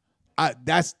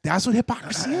does." That's what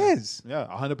hypocrisy is. Yeah,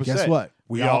 100%. Guess what?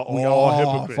 We are all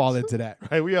hypocrites. Fall into that.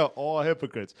 Right? We are all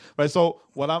hypocrites. Right? So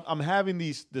when I'm having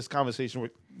this conversation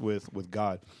with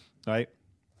God, right?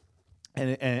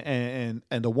 And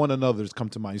the one another's come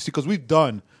to mind. You see, because we've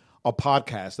done a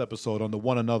podcast episode on the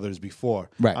one another's before.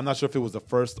 Right. I'm not sure if it was the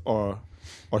first or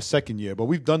second year, but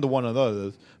we've done the one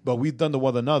another's. But we've done the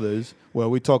one another's where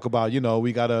we talk about,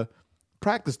 we gotta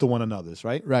practice the one another's,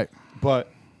 right? Right.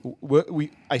 But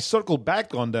I circled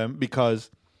back on them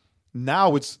because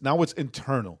now it's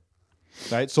internal,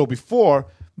 right? So before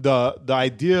the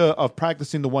idea of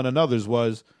practicing the one another's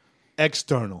was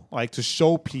external, like to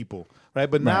show people,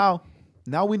 right? But now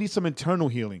we need some internal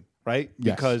healing, right?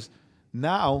 Yes. Because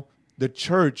now the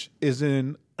church is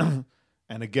in, and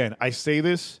again, I say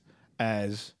this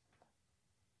as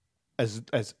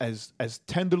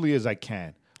tenderly as I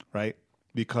can, right?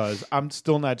 Because I'm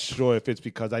still not sure if it's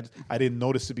because I didn't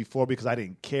notice it before because I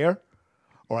didn't care,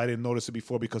 or I didn't notice it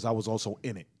before because I was also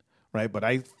in it, right? But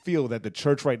I feel that the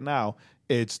church right now,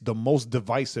 it's the most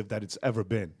divisive that it's ever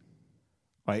been,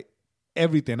 right?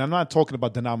 Everything. I'm not talking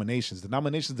about denominations.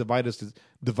 Denominations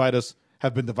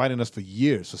have been dividing us for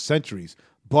years, for centuries.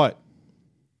 But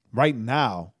right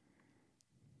now,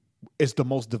 it's the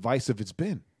most divisive it's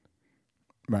been,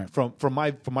 Right. From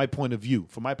my point of view,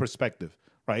 from my perspective.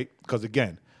 Right? Because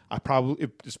again,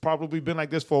 it's probably been like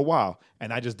this for a while,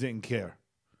 and I just didn't care,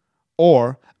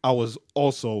 or I was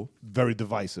also very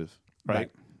divisive.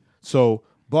 Right? So,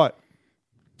 but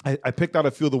I picked out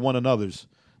a few of the one another's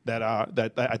that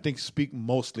I think speak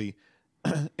mostly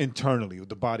internally with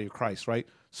the body of Christ. Right?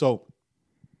 So,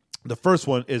 the first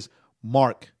one is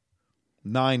Mark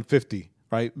 9:50.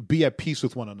 Right? Be at peace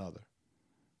with one another.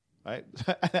 Right?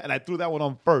 And I threw that one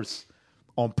on first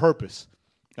on purpose.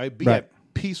 Right? Be at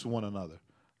peace with one another,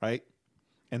 right?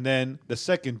 And then the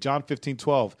second, John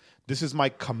 15:12, this is my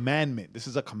commandment. This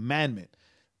is a commandment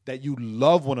that you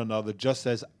love one another just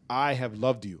as I have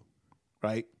loved you,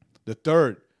 right? The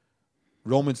third,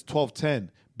 Romans 12:10,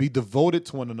 be devoted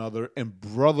to one another in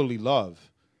brotherly love.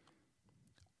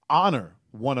 Honor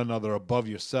one another above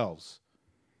yourselves,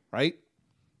 right?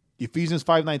 Ephesians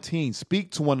 5:19,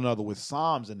 speak to one another with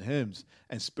psalms and hymns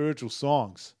and spiritual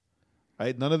songs,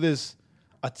 right? None of this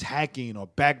attacking or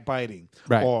backbiting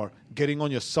or getting on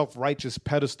your self-righteous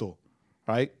pedestal,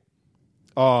 right?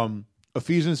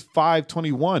 Ephesians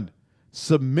 5:21,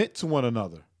 submit to one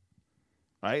another,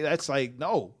 right? That's like,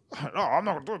 no, I'm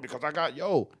not going to do it because I got,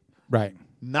 Right.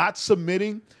 Not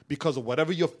submitting because of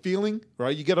whatever you're feeling,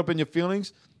 right? You get up in your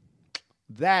feelings.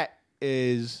 That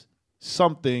is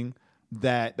something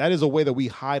that is a way that we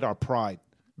hide our pride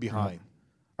behind,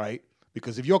 right?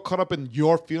 Because if you're caught up in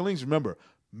your feelings, remember,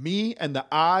 me and the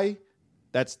I,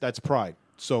 that's pride.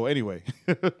 So anyway,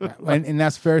 and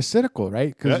that's pharisaical,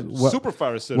 right? Super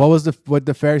pharisaical. What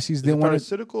the Pharisees didn't want?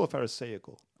 Pharisaical or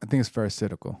pharisaical? I think it's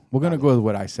pharisaical. We're gonna go with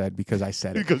what I said because I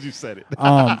said it. Because you said it.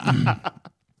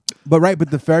 But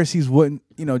the Pharisees wouldn't.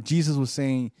 Jesus was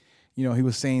saying, he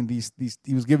was saying these.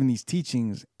 He was giving these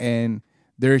teachings, and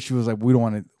their issue was like, we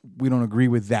don't agree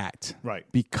with that, right?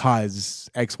 Because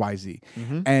X, Y, Z,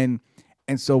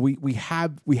 and so we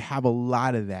have a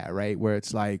lot of that, right? Where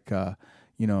it's like,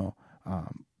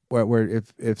 where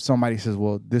if somebody says,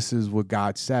 well, this is what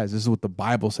God says, this is what the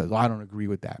Bible says, well, I don't agree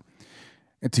with that.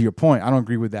 And to your point, I don't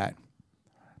agree with that.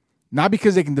 Not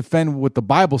because they can defend what the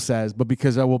Bible says, but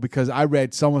because I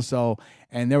read so-and-so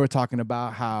and they were talking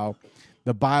about how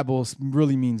the Bible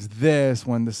really means this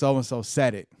when the so-and-so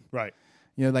said it. Right.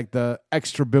 Like the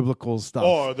extra biblical stuff.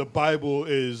 Or the Bible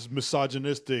is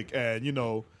misogynistic and,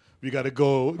 we got to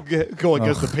go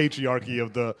against the patriarchy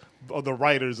of the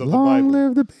writers of the Bible. Long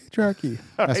live the patriarchy.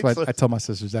 That's why I tell my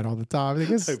sisters that all the time. They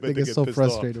get so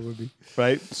frustrated with me.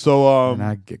 Right? So and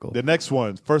I giggle. The next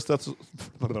one, 1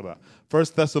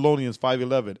 Thessalonians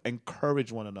 5:11,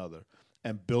 encourage one another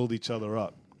and build each other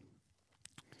up.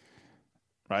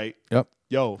 Right? Yep.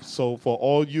 Yo, so for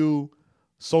all you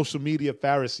social media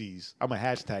Pharisees, I'm going to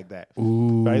hashtag that.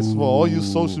 Ooh. Right? So for all you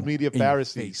social media In your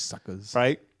Pharisees, face, suckers.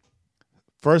 right?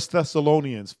 1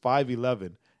 Thessalonians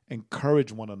 5:11,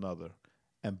 encourage one another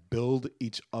and build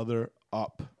each other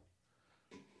up.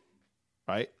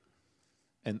 Right?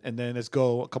 And then let's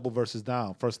go a couple verses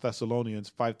down. 1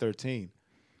 Thessalonians 5:13.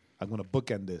 I'm going to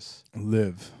bookend this.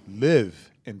 Live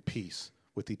in peace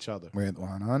with each other. With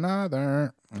one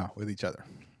another. No, with each other.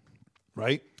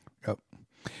 Right? Yep.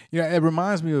 You know, it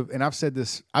reminds me of, and I've said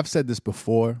this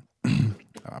before.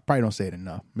 I probably don't say it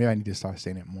enough. Maybe I need to start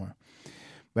saying it more.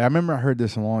 But I remember I heard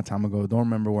this a long time ago. Don't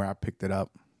remember where I picked it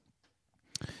up.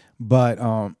 But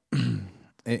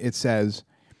it says,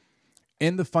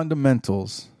 in the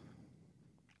fundamentals,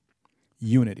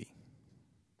 unity.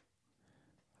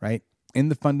 Right? In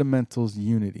the fundamentals,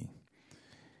 unity.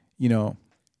 You know,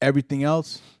 everything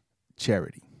else,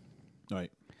 charity.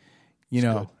 Right. You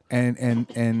That's know,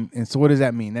 and so what does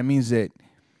that mean? That means that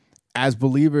as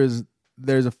believers,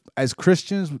 as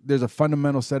Christians, there's a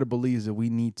fundamental set of beliefs that we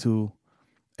need to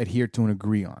adhere to and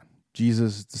agree on.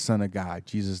 Jesus is the Son of God.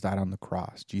 Jesus died on the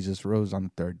cross. Jesus rose on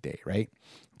the third day, right?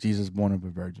 Jesus born of a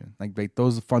virgin. Like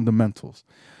those are fundamentals.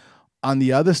 On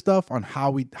the other stuff, on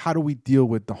how do we deal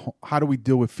with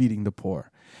feeding the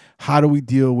poor? How do we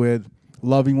deal with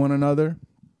loving one another?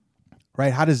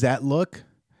 Right? How does that look?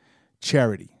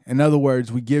 Charity. In other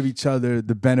words, we give each other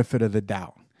the benefit of the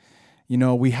doubt. You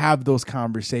know, we have those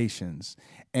conversations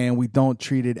and we don't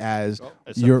treat it as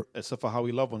except for how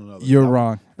we love one another. You're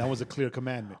wrong. That was a clear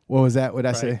commandment. What was that? What I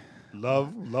right? say?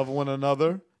 Love one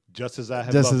another just as I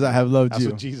have loved That's you.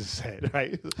 what Jesus said,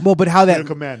 right? Well, but how that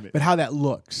commandment. But how that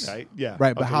looks. Right? Yeah.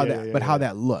 Right, but Okay, how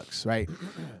that looks, right?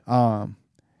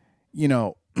 You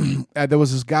know, there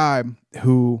was this guy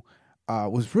who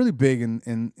was really big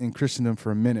in Christendom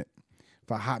for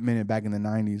a hot minute back in the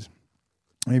 90s,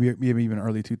 maybe even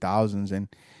early 2000s,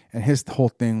 and his whole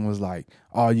thing was like,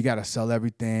 oh, you got to sell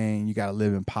everything, you got to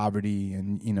live in poverty,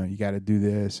 and you know you got to do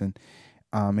this, and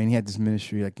he had this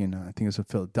ministry like in I think it was in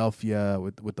Philadelphia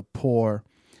with the poor,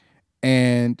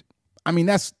 and I mean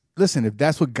if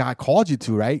that's what God called you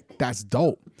to, right? That's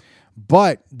dope.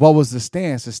 But what was the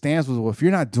stance? The stance was, well, if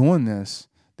you're not doing this,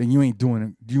 then you ain't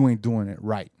doing it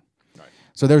right.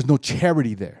 So there's no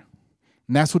charity there.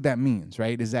 And that's what that means,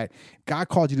 right? Is that God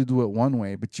called you to do it one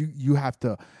way, but you have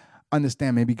to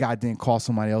understand maybe God didn't call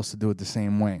somebody else to do it the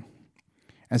same way.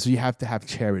 And so you have to have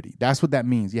charity. That's what that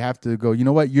means. You have to go, you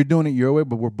know what? You're doing it your way,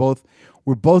 but we're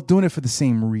both doing it for the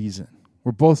same reason.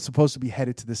 We're both supposed to be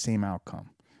headed to the same outcome,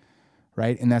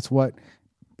 right? And that's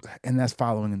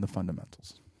following in the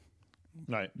fundamentals.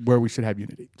 Right. Where we should have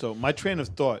unity. So my train of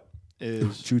thought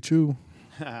is choo-choo.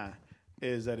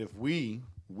 is that if we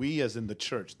as in the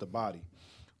church, the body,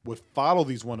 would follow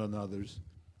these one another's,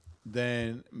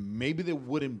 then maybe there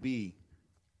wouldn't be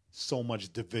so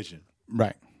much division.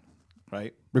 Right.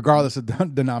 Right? Regardless of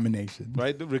denomination.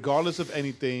 Right? Regardless of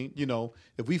anything, you know,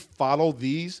 if we follow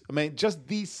these, I mean, just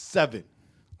these 7,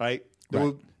 right?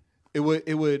 It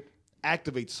would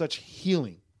activate such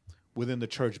healing within the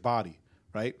church body,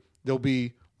 right? There'll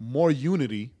be more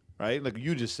unity, right? Like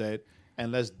you just said,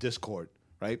 and less discord,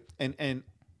 right? And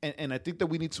I think that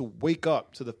we need to wake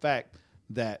up to the fact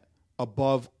that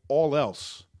above all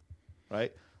else,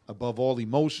 right? Above all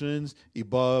emotions,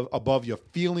 above your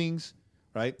feelings,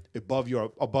 right? Above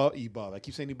I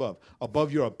keep saying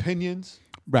above your opinions,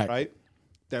 right?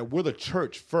 That we're the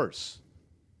church first.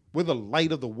 We're the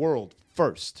light of the world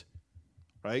first,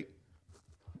 right?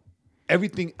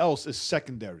 Everything else is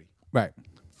secondary. Right.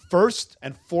 First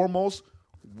and foremost,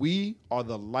 we are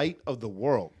the light of the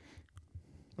world,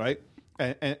 right?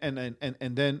 And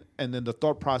then the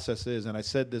thought process is, and I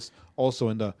said this also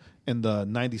in the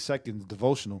 90 seconds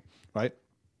devotional, right?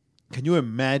 Can you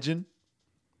imagine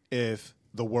if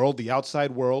the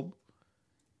outside world,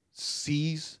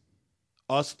 sees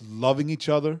us loving each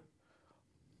other,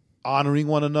 honoring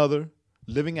one another,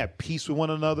 living at peace with one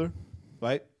another,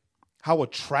 right? How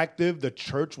attractive the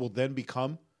church will then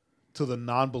become to the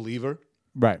non-believer.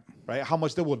 Right. Right? How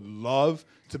much they would love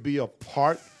to be a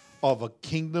part of a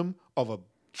kingdom, of a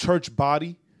church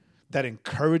body that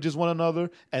encourages one another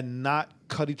and not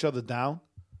cut each other down,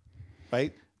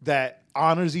 right? That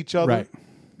honors each other, right.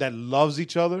 That loves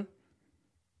each other,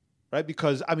 right?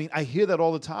 Because, I mean, I hear that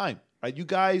all the time, right? You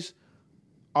guys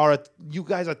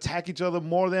attack each other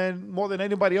more than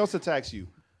anybody else attacks you.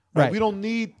 Right? We don't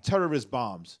need terrorist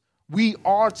bombs. We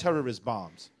are terrorist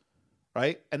bombs,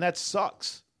 right? And that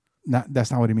sucks.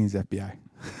 That's not what it means, FBI.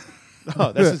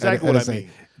 No, that's exactly what I mean.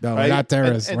 No, right? we're not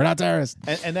terrorists. We're not terrorists.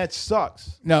 And that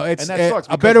sucks. No, it's and that sucks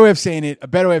a better way of saying it. A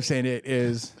better way of saying it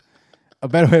is a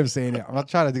better way of saying it. I'm not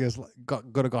trying to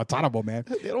go to Guantanamo, man.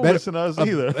 They don't listen to us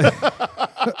either.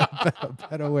 A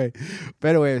better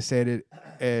way of saying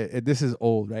it. This is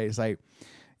old, right? It's like,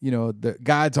 the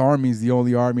God's army is the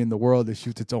only army in the world that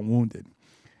shoots its own wounded,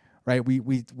 right?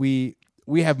 We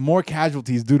have more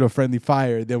casualties due to friendly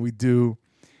fire than we do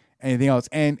anything else.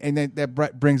 And then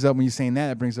that brings up, when you're saying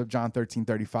that brings up John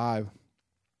 13:35.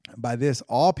 By this,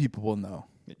 all people will know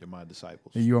that you're my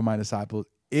disciples. That you are my disciples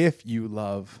if you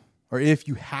love, or if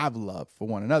you have love for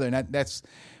one another. And that's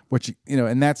what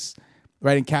and that's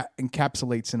right.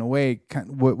 Encapsulates in a way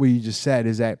what you just said,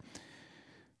 is that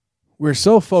we're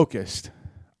so focused.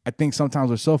 I think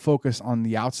sometimes we're so focused on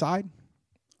the outside,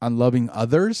 on loving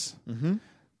others,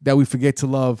 that we forget to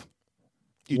love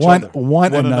one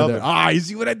another. You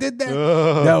see what I did there?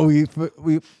 No,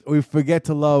 we forget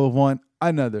to love one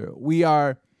another. We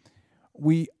have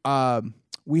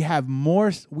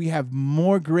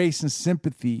more grace and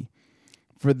sympathy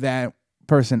for that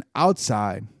person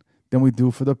outside than we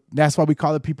do for that's why we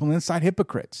call the people inside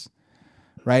hypocrites,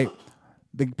 right?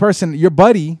 The person, your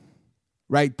buddy,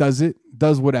 right, does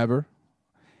whatever,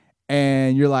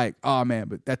 and you're like, oh man,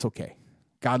 but that's okay.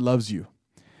 God loves you.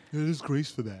 There's grace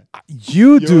for that.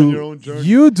 You're on your own journey.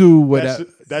 You do whatever.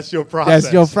 That's your process.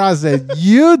 That's your process.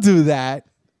 You do that,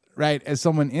 right, as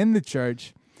someone in the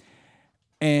church.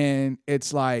 And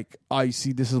it's like, oh, you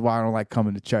see, this is why I don't like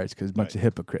coming to church, because a bunch of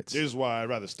hypocrites. This is why I'd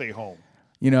rather stay home.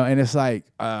 And it's like,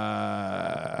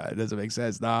 it doesn't make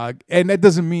sense, dog. And that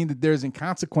doesn't mean that there isn't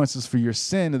consequences for your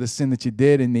sin, or the sin that you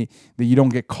did, and that you don't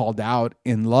get called out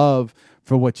in love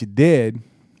for what you did.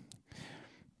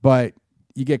 But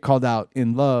you get called out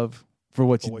in love for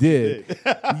what you did.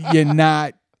 You're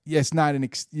not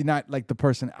like the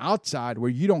person outside,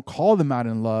 where you don't call them out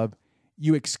in love.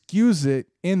 You excuse it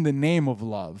in the name of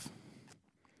love.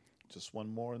 Just one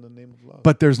more in the name of love.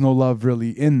 But there's no love really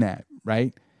in that,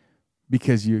 right?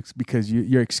 Because you're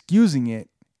excusing it.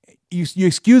 You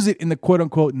excuse it in the quote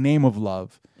unquote name of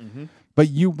love. Mm-hmm. But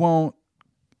you won't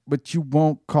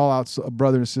call out a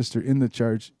brother and sister in the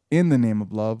church in the name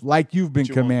of love, like you've been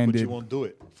commanded. But you won't do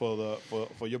it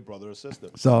for your brother or sister.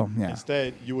 So yeah.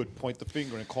 Instead, you would point the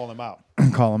finger and call them out.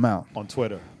 Call them out on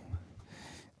Twitter,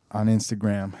 on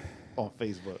Instagram. On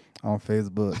Facebook. On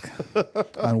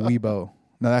Weibo.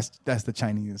 No, that's the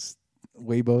Chinese.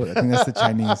 Weibo, I think that's the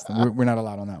Chinese. We're not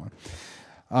allowed on that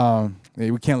one.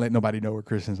 We can't let nobody know we're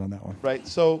Christians on that one. Right.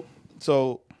 So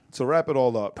to wrap it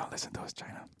all up. Don't listen to us,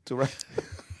 China. To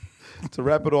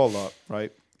wrap it all up,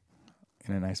 right?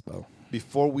 In a nice bow.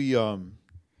 Before we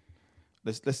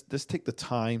let's take the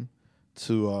time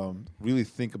to really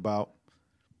think about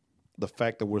the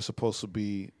fact that we're supposed to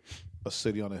be a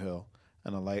city on a hill.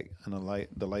 And the light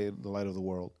of the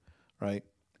world, right?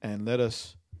 And let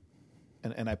us,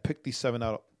 and I picked these 7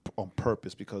 out on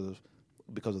purpose because of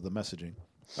the messaging,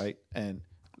 right? And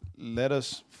let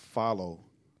us follow,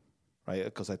 right?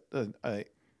 Because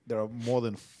there are more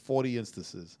than 40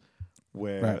 instances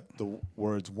where the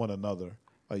words "one another"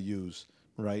 are used,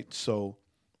 right? So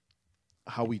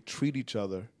how we treat each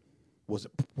other was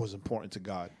important to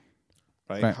God,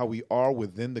 right? How we are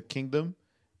within the kingdom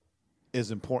is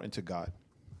important to God,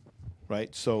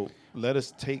 right? So let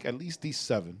us take at least these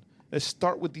 7. Let's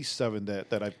start with these 7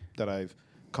 that I've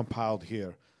compiled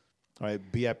here. All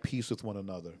right, be at peace with one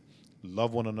another,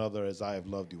 love one another as I have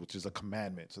loved you, which is a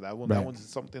commandment. So that one's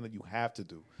something that you have to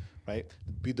do, right?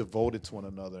 Be devoted to one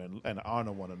another and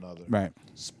honor one another. Right.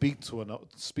 Speak to one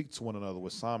another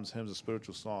with psalms, hymns, and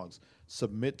spiritual songs.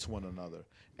 Submit to one another.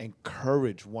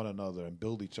 Encourage one another and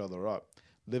build each other up.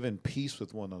 Live in peace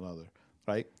with one another.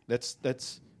 Right? Let's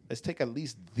take at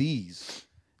least these,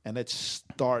 and let's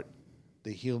start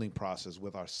the healing process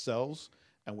with ourselves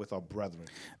and with our brethren.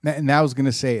 And that was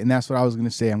gonna say, and that's what I was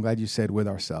gonna say. I'm glad you said with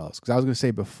ourselves, because I was gonna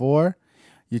say before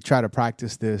you try to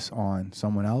practice this on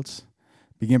someone else,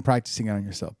 begin practicing it on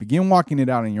yourself. Begin walking it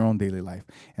out in your own daily life.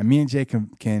 And me and Jay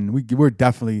we're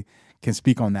definitely can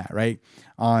speak on that, right?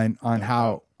 On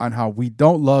how we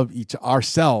don't love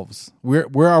ourselves.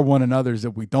 We're our one another's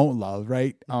that we don't love,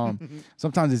 right?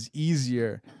 Sometimes it's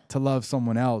easier to love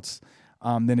someone else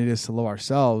than it is to love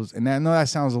ourselves. And I know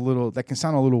that can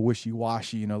sound a little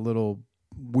wishy-washy and a little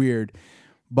weird,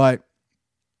 but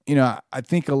I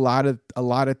think a lot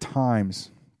of times,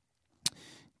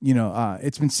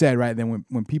 it's been said, right, that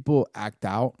when people act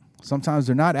out, sometimes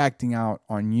they're not acting out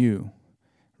on you,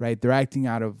 right? They're acting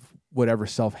out of whatever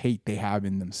self-hate they have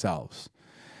in themselves.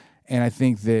 And I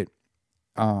think that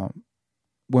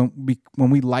when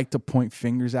we like to point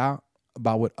fingers out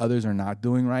about what others are not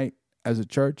doing right as a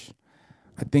church,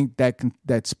 I think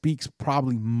that speaks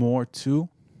probably more to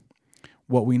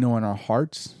what we know in our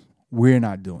hearts we're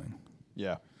not doing.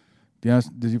 Yeah.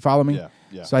 Did you follow me?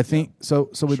 Yeah. So I think so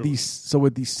with these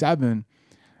 7,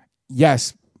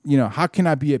 yes, how can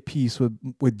I be at peace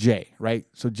with Jay, right?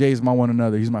 So Jay's my one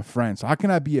another, he's my friend. So how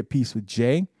can I be at peace with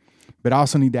Jay? But I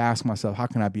also need to ask myself, how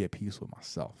can I be at peace with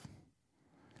myself?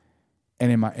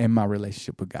 And in my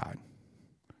relationship with God.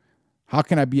 How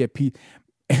can I be at peace?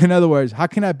 In other words, how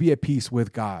can I be at peace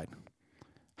with God?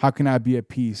 How can I be at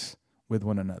peace with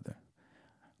one another?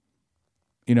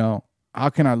 How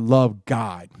can I love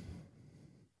God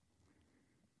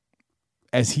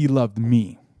as he loved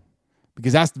me?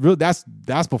 Because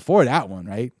that's before that one,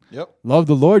 right? Yep. Love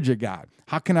the Lord your God.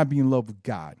 How can I be in love with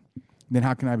God? Then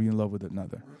how can I be in love with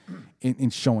another? In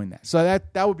showing that. So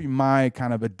that would be my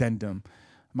kind of addendum,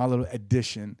 my little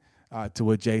addition to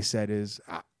what Jay said is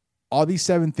all these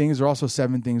 7 things are also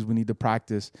 7 things we need to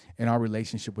practice in our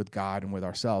relationship with God and with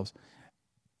ourselves,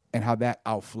 and how that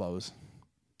outflows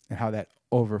and how that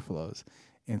overflows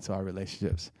into our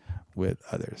relationships with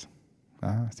others.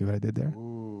 See what I did there?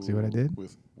 Ooh, see what I did?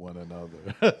 With one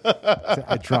another. So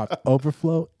I dropped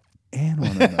overflow and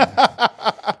one another.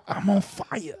 I'm on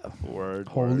fire. Word.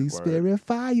 Holy Spirit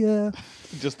fire.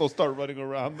 Just don't start running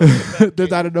around.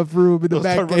 There's not enough room in the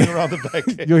back. Start running around the back.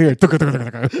 You'll hear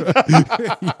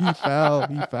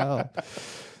he fell.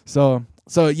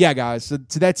 So yeah, guys. So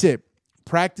that's it.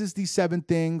 Practice these 7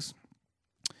 things.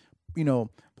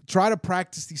 Try to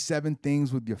practice these 7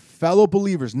 things with your fellow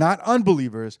believers, not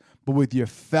unbelievers, but with your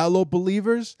fellow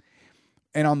believers.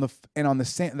 And on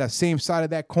that same side of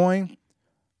that coin,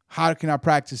 how can I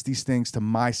practice these things to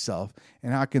myself?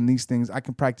 And how can I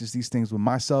can practice these things with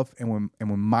myself and with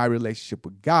my relationship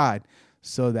with God,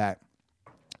 so that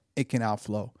it can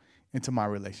outflow into my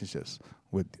relationships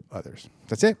with others.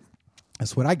 That's it.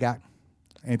 That's what I got.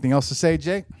 Anything else to say,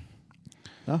 Jake?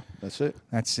 No, that's it.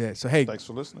 That's it. So, hey, thanks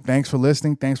for listening.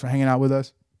 Thanks for hanging out with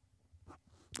us.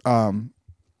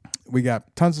 We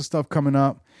got tons of stuff coming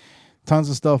up. Tons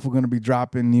of stuff we're going to be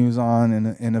dropping news on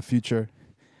in the future.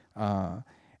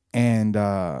 And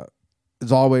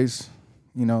as always,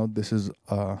 this is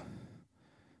what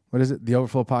is it?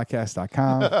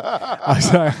 TheOverflowPodcast.com. I'm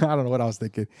sorry, I don't know what I was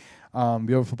thinking.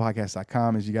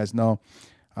 TheOverflowPodcast.com, as you guys know.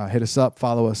 Hit us up,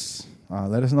 follow us,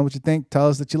 let us know what you think. Tell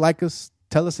us that you like us.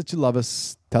 Tell us that you love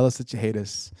us. Tell us that you hate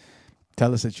us.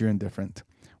 Tell us that you're indifferent.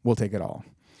 We'll take it all.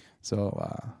 So,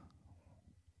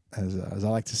 as I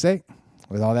like to say,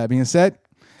 with all that being said,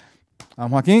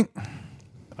 I'm Joaquin.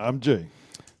 I'm Jay.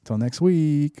 Till next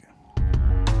week.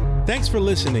 Thanks for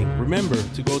listening. Remember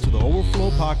to go to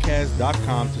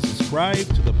theoverflowpodcast.com to subscribe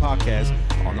to the podcast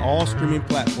on all streaming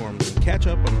platforms and catch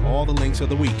up on all the links of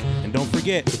the week. And don't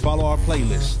forget to follow our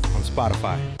playlist on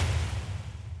Spotify.